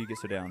 It's not like you get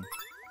so down.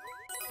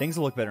 Things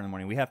will look better in the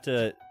morning. We have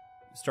to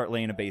start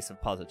laying a base of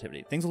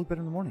positivity. Things will look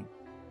better in the morning.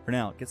 For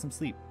now, get some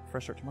sleep.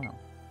 Fresh start tomorrow.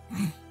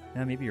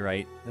 Yeah, maybe you're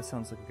right. That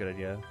sounds like a good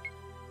idea.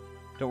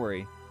 Don't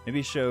worry.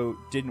 Maybe the show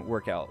didn't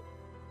work out.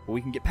 But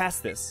we can get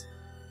past this.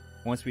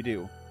 Once we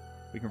do,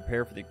 we can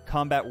prepare for the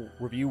Combat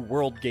Revue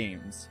World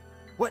Games.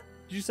 What?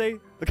 Did you say?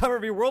 The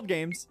Combat Revue World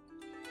Games?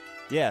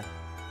 Yeah.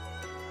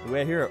 The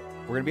way I hear it,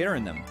 we're going to be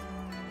entering them.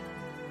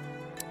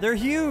 They're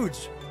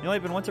huge! They only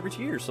happen once every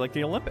 2 years, so like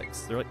the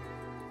Olympics. They're like,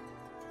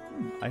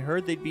 I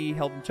heard they'd be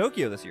held in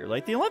Tokyo this year,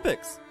 like the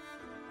Olympics.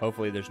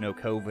 Hopefully there's no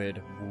COVID.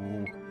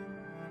 Ooh.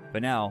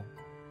 But now,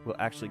 we'll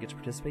actually get to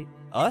participate?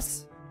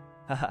 Us?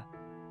 Haha.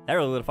 That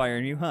really lit a fire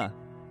in you, huh?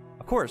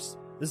 Of course.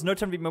 This is no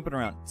time to be moping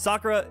around.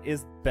 Sakura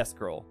is best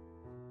girl.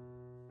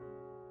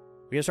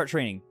 We gotta start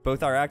training,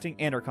 both our acting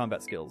and our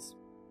combat skills.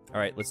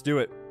 Alright, let's do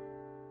it.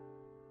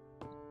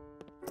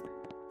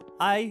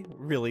 I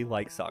really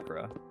like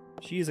Sakura.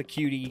 She is a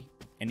cutie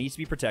and needs to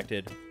be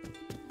protected.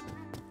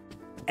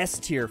 S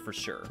tier for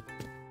sure.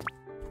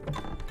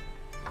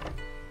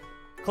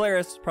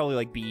 Claris, probably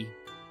like B.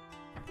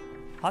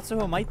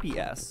 Hatsuho might be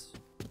S.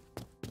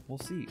 We'll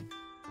see.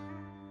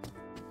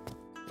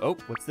 Oh,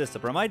 what's this? A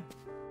bromide?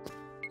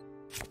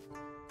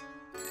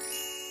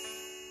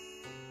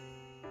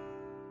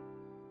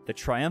 The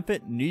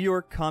Triumphant New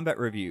York Combat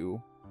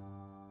Revue.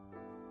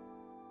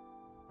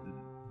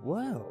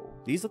 Whoa.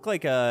 These look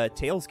like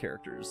Tails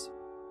characters.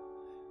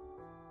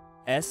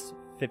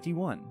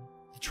 S51.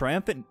 The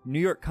Triumphant New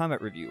York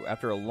Combat Revue.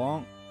 After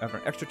an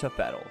extra tough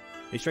battle,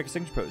 they strike a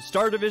signature pose.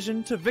 Star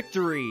Division to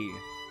victory!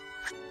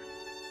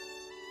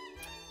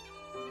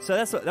 So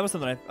that was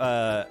something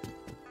I...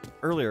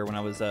 earlier when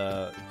I was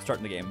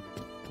starting the game.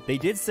 They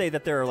did say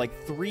that there are like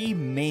 3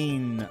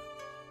 main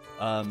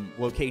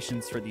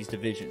locations for these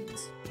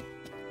divisions.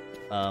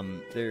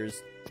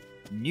 There's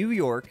New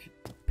York,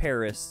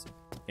 Paris,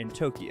 and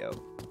Tokyo.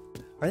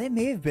 Or they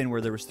may have been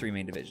where there was 3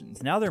 main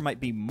divisions. Now there might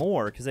be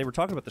more because they were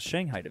talking about the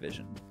Shanghai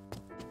division.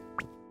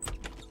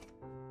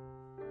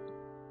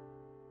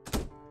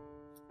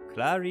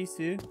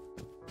 Clarice.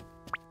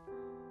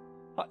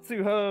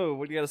 Hatsuho,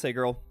 what do you gotta say,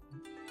 girl?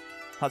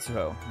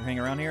 Hatsuho, you hanging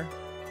around here?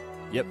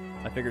 Yep,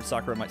 I figured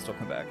Sakura might still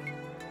come back.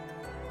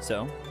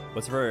 So,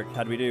 what's the verdict?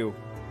 How'd we do?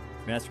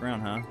 We asked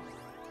around, huh?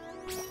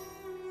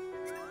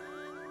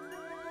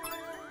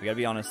 We gotta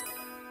be honest.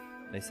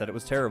 They said it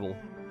was terrible.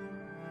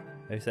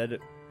 They said the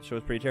show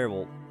was pretty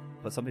terrible,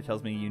 but something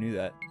tells me you knew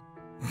that.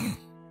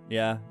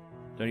 Yeah,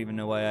 don't even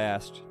know why I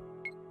asked.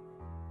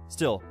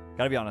 Still,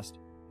 gotta be honest.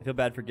 I feel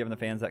bad for giving the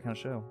fans that kind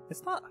of show.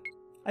 It's not...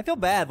 I feel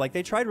bad, like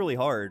they tried really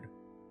hard.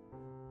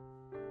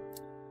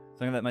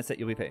 Something that might set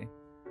you'll be pay.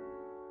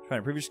 Try to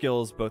improve your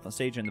skills both on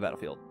stage and the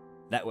battlefield.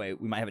 That way,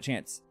 we might have a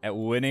chance at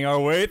winning our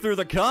way through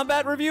the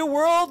Combat Revue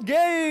World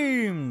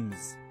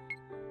Games!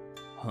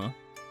 Huh?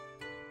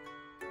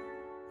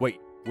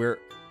 Wait, we're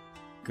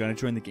gonna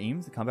join the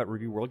games? The Combat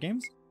Revue World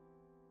Games?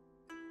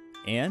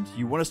 And?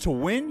 You want us to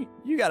win?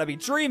 You gotta be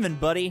dreaming,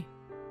 buddy!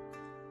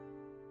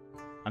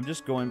 I'm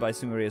just going by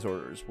Sumeria's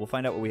orders. We'll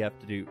find out what we have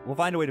to do. We'll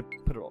find a way to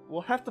put it off.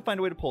 We'll have to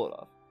find a way to pull it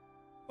off.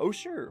 Oh,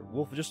 sure.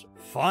 We'll just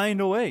find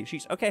a way.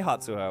 Sheesh. Okay,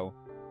 Hatsuho.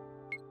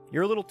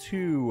 You're a little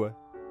too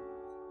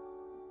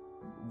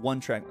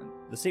one-track.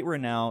 The state we're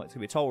in now, it's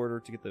going to be a tall order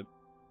to get the...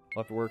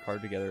 We'll have to work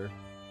hard together.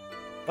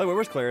 By the way,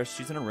 where's Claris?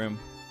 She's in her room.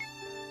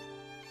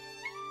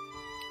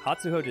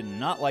 Hatsuho did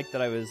not like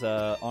that I was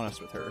honest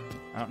with her.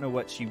 I don't know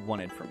what she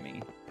wanted from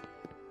me.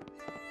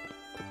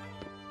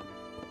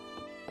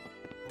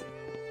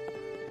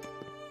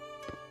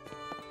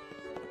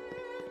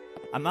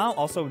 I'm now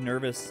also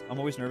nervous. I'm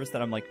always nervous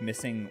that I'm like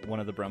missing one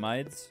of the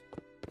bromides.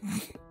 I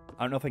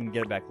don't know if I can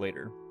get it back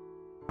later.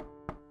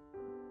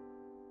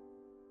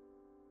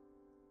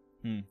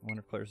 I wonder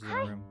if Claris is in the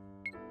room.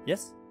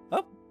 Yes?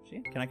 Oh,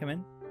 can I come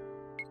in?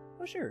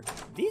 Oh, sure.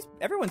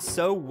 Everyone's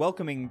so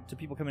welcoming to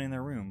people coming in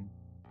their room.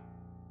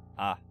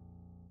 Ah.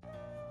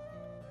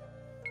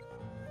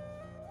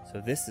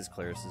 So this is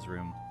Claris's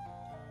room.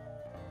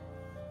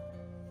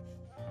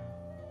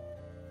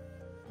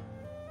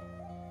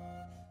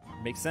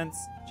 Makes sense.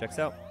 Checks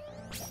out.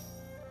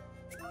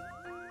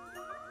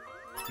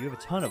 You have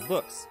a ton of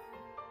books.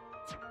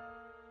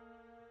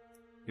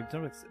 You have a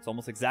ton of books. It's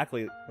almost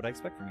exactly what I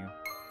expect from you.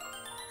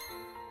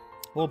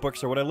 Well,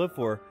 books are what I live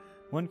for.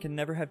 One can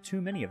never have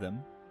too many of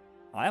them.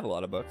 I have a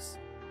lot of books.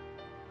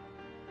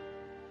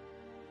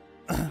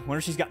 Wonder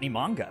if she's got any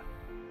manga. I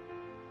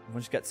wonder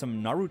if she's got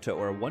some Naruto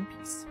or a One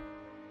Piece.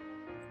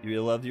 You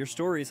really love your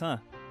stories, huh?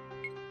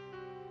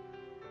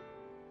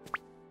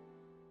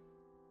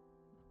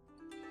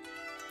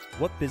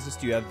 What business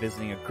do you have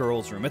visiting a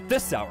girl's room at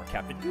this hour,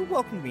 Captain? You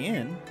welcomed me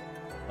in.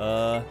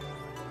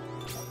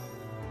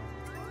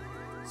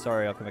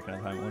 Sorry, I'll come back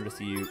another time. I wanted to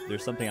see you.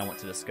 There's something I want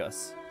to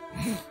discuss.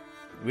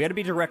 We had to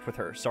be direct with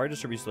her. Sorry to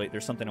disturb you so late.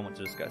 There's something I want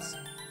to discuss.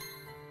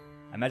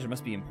 I imagine it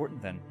must be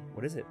important then.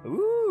 What is it?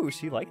 Ooh,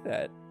 she liked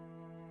that.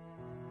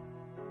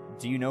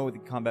 Do you know the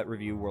Combat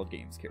Revue World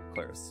Games,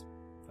 Claris?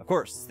 Of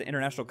course, it's the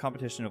international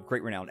competition of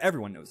great renown.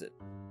 Everyone knows it.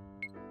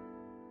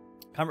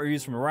 Combat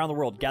Revues from around the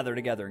world gather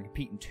together and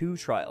compete in 2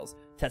 trials.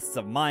 Tests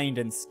of mind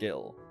and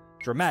skill.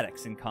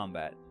 Dramatics in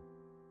combat.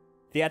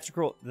 The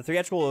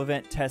theatrical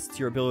event tests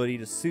your ability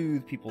to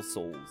soothe people's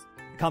souls.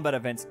 The combat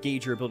events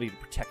gauge your ability to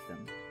protect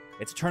them.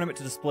 It's a tournament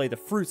to display the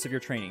fruits of your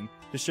training,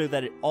 to show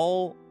that in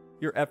all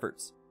your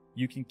efforts,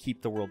 you can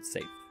keep the world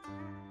safe.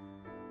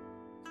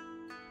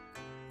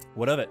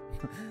 What of it?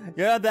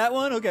 Yeah, that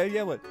one? Okay,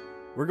 yeah, what?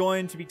 We're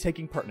going to be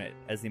taking part in it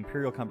as the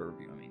Imperial Combat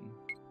Revue, I mean.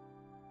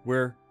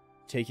 We're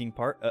taking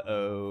part.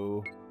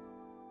 Uh-oh.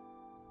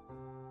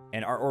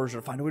 And our orders are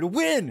to find a way to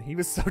win! He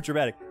was so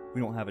dramatic.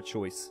 We don't have a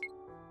choice.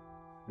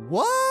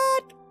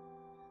 What?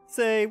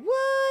 Say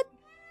what?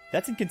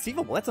 That's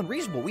inconceivable. That's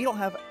unreasonable. We don't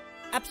have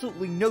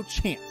absolutely no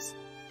chance.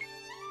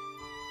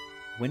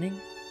 Winning?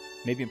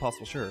 Maybe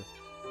impossible, sure.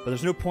 But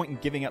there's no point in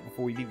giving up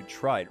before we've even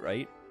tried,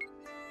 right?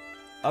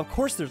 Of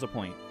course there's a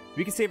point.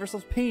 We can save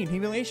ourselves pain,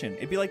 humiliation.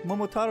 It'd be like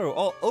Momotaro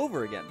all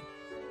over again.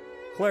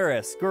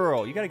 Claris,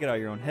 girl, you gotta get out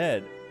of your own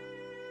head.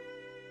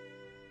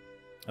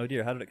 Oh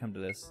dear, how did it come to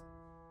this?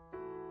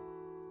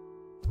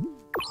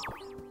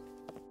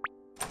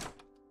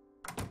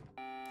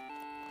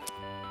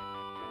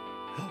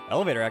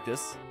 Elevator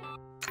Actus.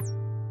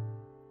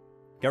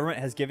 Government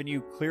has given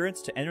you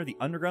clearance to enter the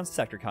underground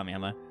sector,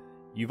 Kamiyama.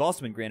 You've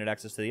also been granted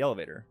access to the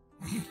elevator.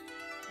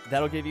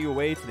 That'll give you a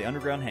way to the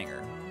underground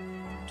hangar.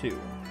 2.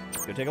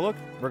 Go take a look.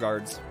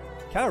 Regards.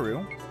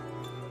 Kaoru.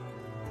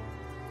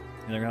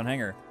 Underground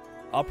hangar.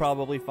 I'll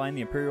probably find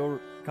the Imperial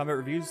Combat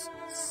Revue's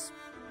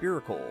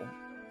spherical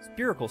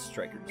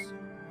strikers.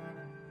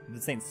 I'm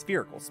saying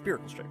spherical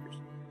strikers.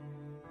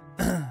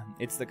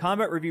 It's the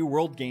Combat Revue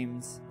World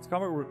Games.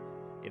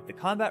 If the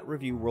Combat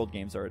Revue World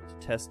Games are to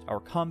test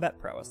our combat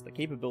prowess, the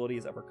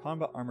capabilities of our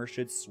combat armor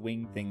should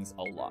swing things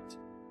a lot.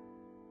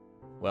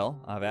 Well,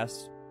 I've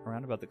asked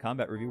around about the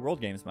Combat Revue World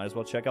Games. Might as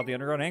well check out the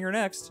underground hangar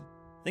next.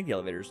 I think the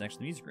elevator's next to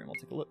the music room. We'll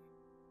take a look.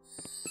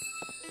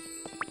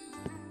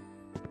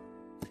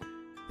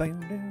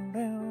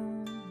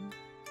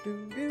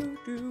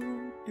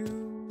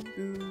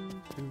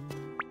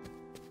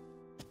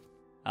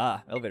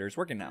 Ah, elevator's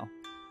working now.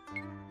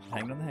 Just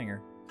hanging on the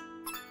hangar.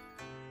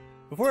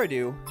 Before I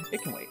do,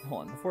 it can wait.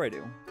 Hold on. Before I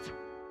do,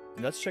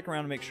 let's check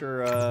around and make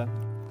sure there's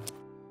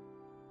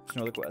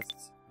no other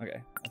quests.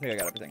 Okay, I think I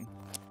got everything.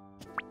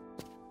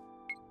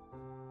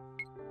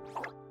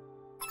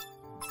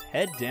 Let's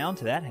head down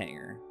to that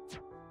hangar.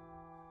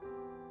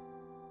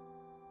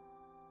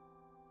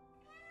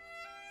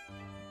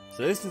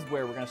 So this is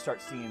where we're going to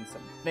start seeing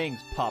some things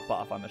pop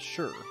off, I'm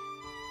sure.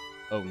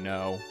 Oh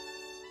no.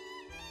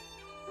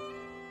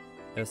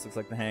 This looks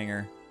like the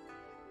hangar.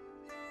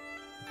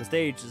 The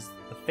stage is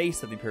the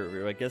face of the Imperial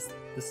Revue. I guess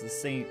this is the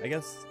same. I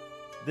guess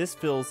this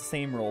fills the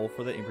same role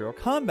for the Imperial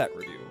Combat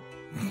Revue.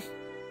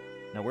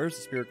 Now, where's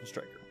the Spherical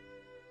Striker?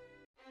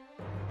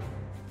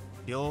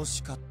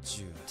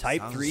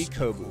 Type 3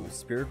 Kobu,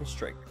 Spherical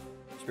Striker.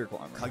 Spherical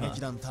armor. Huh?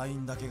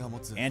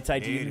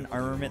 Anti-demon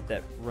armament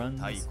that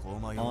runs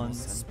on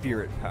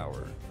spirit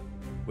power,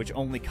 which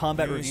only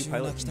Combat Revue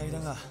pilots can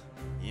use.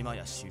 You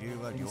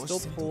can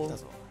still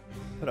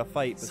put a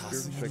fight with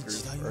Spiritual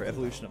Strikers or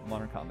evolution of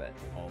modern combat.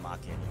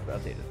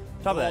 Outdated.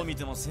 Top of that,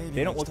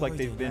 they don't look like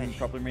they've been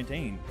properly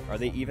maintained. Are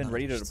they even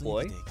ready to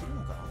deploy?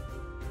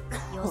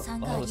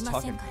 Oh, let's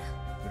talk. We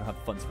don't have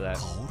funds for that.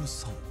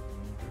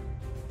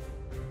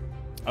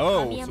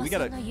 Oh, so we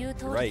gotta. You're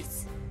right.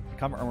 The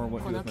combat armor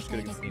won't do as much good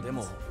against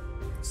demons.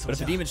 But if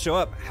the demons show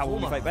up, how will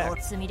we fight back?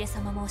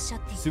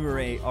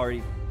 Sumire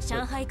already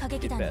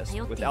did best.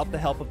 Without the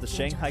help of the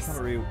Shanghai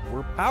Combat Revue,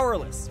 we're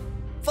powerless.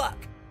 Fuck!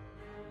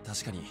 I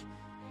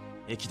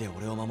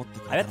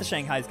bet the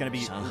Shanghai is going to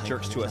be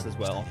jerks to us as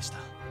well.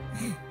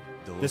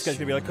 This guy's going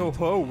to be like, oh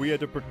ho, we had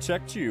to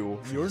protect you.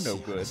 You're no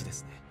good.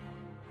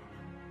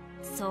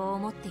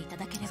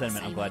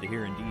 Sentiment I'm glad to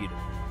hear indeed.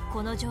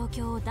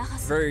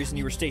 The very reason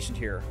you were stationed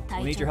here.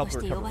 We'll need your help to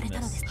recover from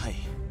this.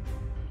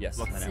 Yes,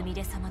 I know.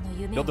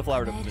 Build the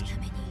flower division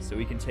so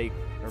we can take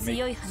or make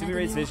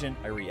Sumire's vision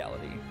a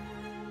reality.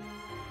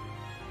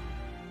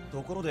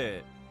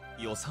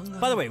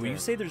 By the way, when you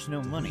say there's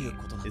no money,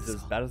 is it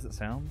as bad as it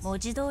sounds?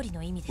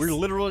 We're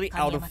literally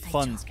out of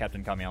funds,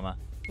 Captain Kamiyama.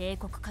 The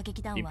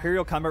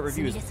Imperial Combat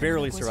Revue is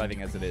barely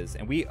surviving as it is,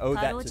 and we owe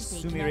that to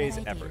Sumire's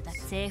efforts.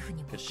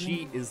 Because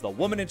she is the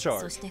woman in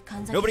charge.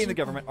 Nobody in the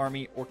government,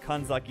 army, or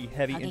Kanzaki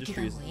heavy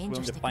industries is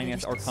willing to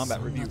finance our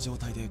combat review.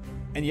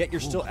 And yet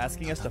you're still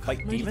asking us to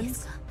fight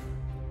demons?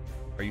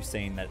 Are you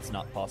saying that it's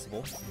not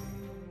possible?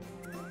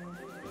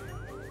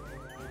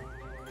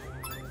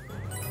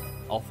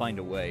 I'll find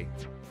a way.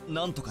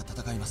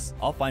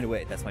 I'll find a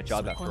way. That's my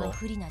job after all.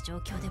 So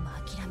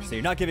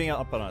you're not giving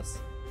up on us.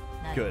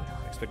 Good.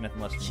 I expect nothing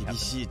less from you,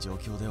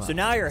 Captain. So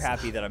now you're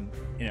happy that I'm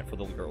in it for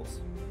the girls.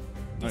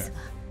 Okay.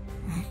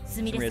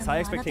 Sumire has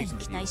high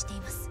expectations of you.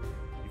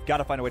 You've got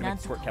to find a way to make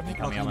this work, Captain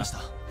Kamiyama.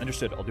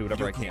 Understood. I'll do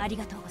whatever I can. Thank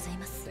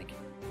you.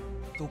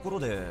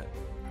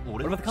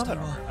 What about the combat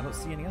armor? I don't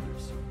see any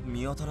others.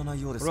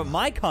 What about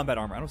my combat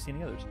armor? I don't see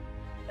any others.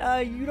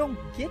 You don't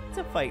get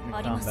to fight in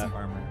combat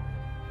armor.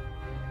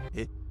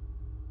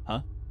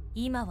 Huh?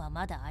 We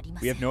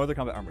have no other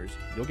combat armors.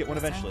 You'll get one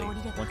eventually,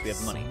 once we have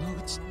the money.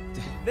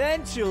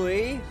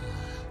 Eventually!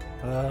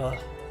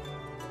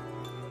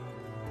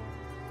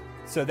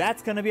 So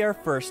that's going to be our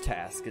first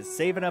task, is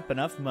saving up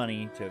enough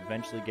money to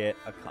eventually get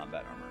a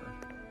combat armor.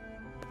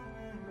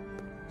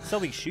 Sell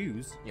these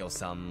shoes.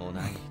 Short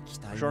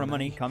on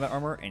money, combat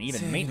armor, and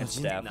even maintenance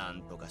staff.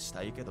 I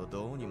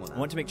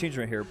want to make changes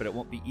right here, but it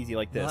won't be easy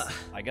like this.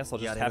 I guess I'll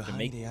just have to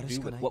make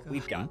do with what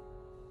we've got.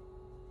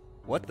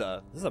 What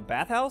the? This is a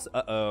bathhouse?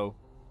 Uh-oh.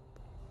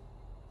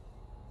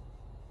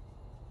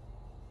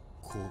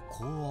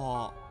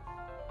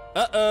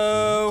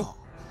 Uh-oh!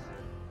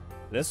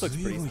 This looks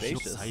pretty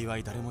spacious.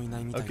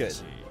 Oh, good.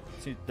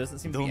 See, doesn't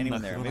seem to be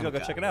anyone there. Maybe I'll go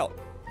check it out.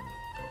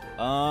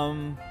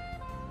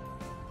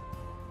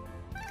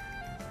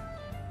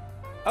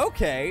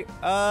 Okay.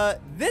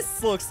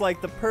 This looks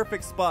like the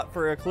perfect spot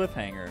for a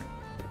cliffhanger.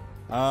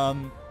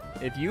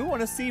 If you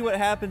want to see what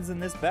happens in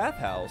this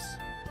bathhouse,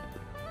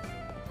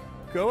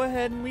 go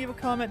ahead and leave a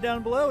comment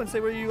down below and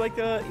say whether you like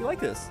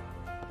this.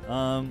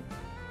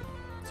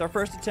 It's our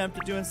first attempt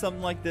at doing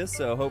something like this,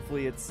 so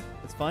hopefully it's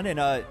fun.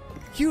 And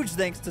huge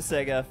thanks to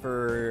Sega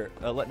for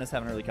letting us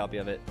have an early copy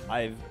of it.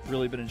 I've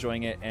really been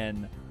enjoying it,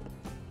 and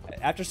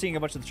after seeing a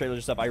bunch of the trailers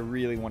and stuff, I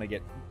really want to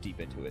get deep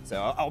into it.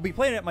 So I'll be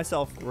playing it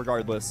myself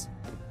regardless,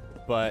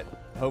 but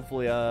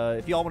hopefully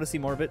if you all want to see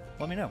more of it,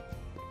 let me know.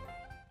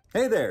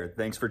 Hey there,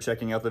 thanks for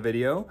checking out the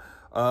video.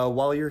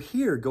 While you're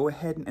here, go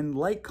ahead and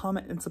like,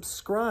 comment, and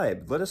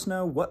subscribe. Let us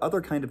know what other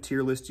kind of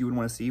tier list you would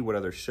want to see, what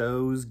other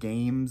shows,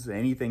 games,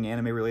 anything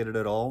anime related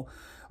at all.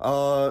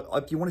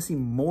 If you want to see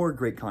more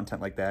great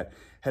content like that,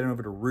 head on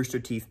over to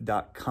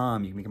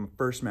roosterteeth.com. You can become a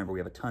first member. We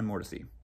have a ton more to see.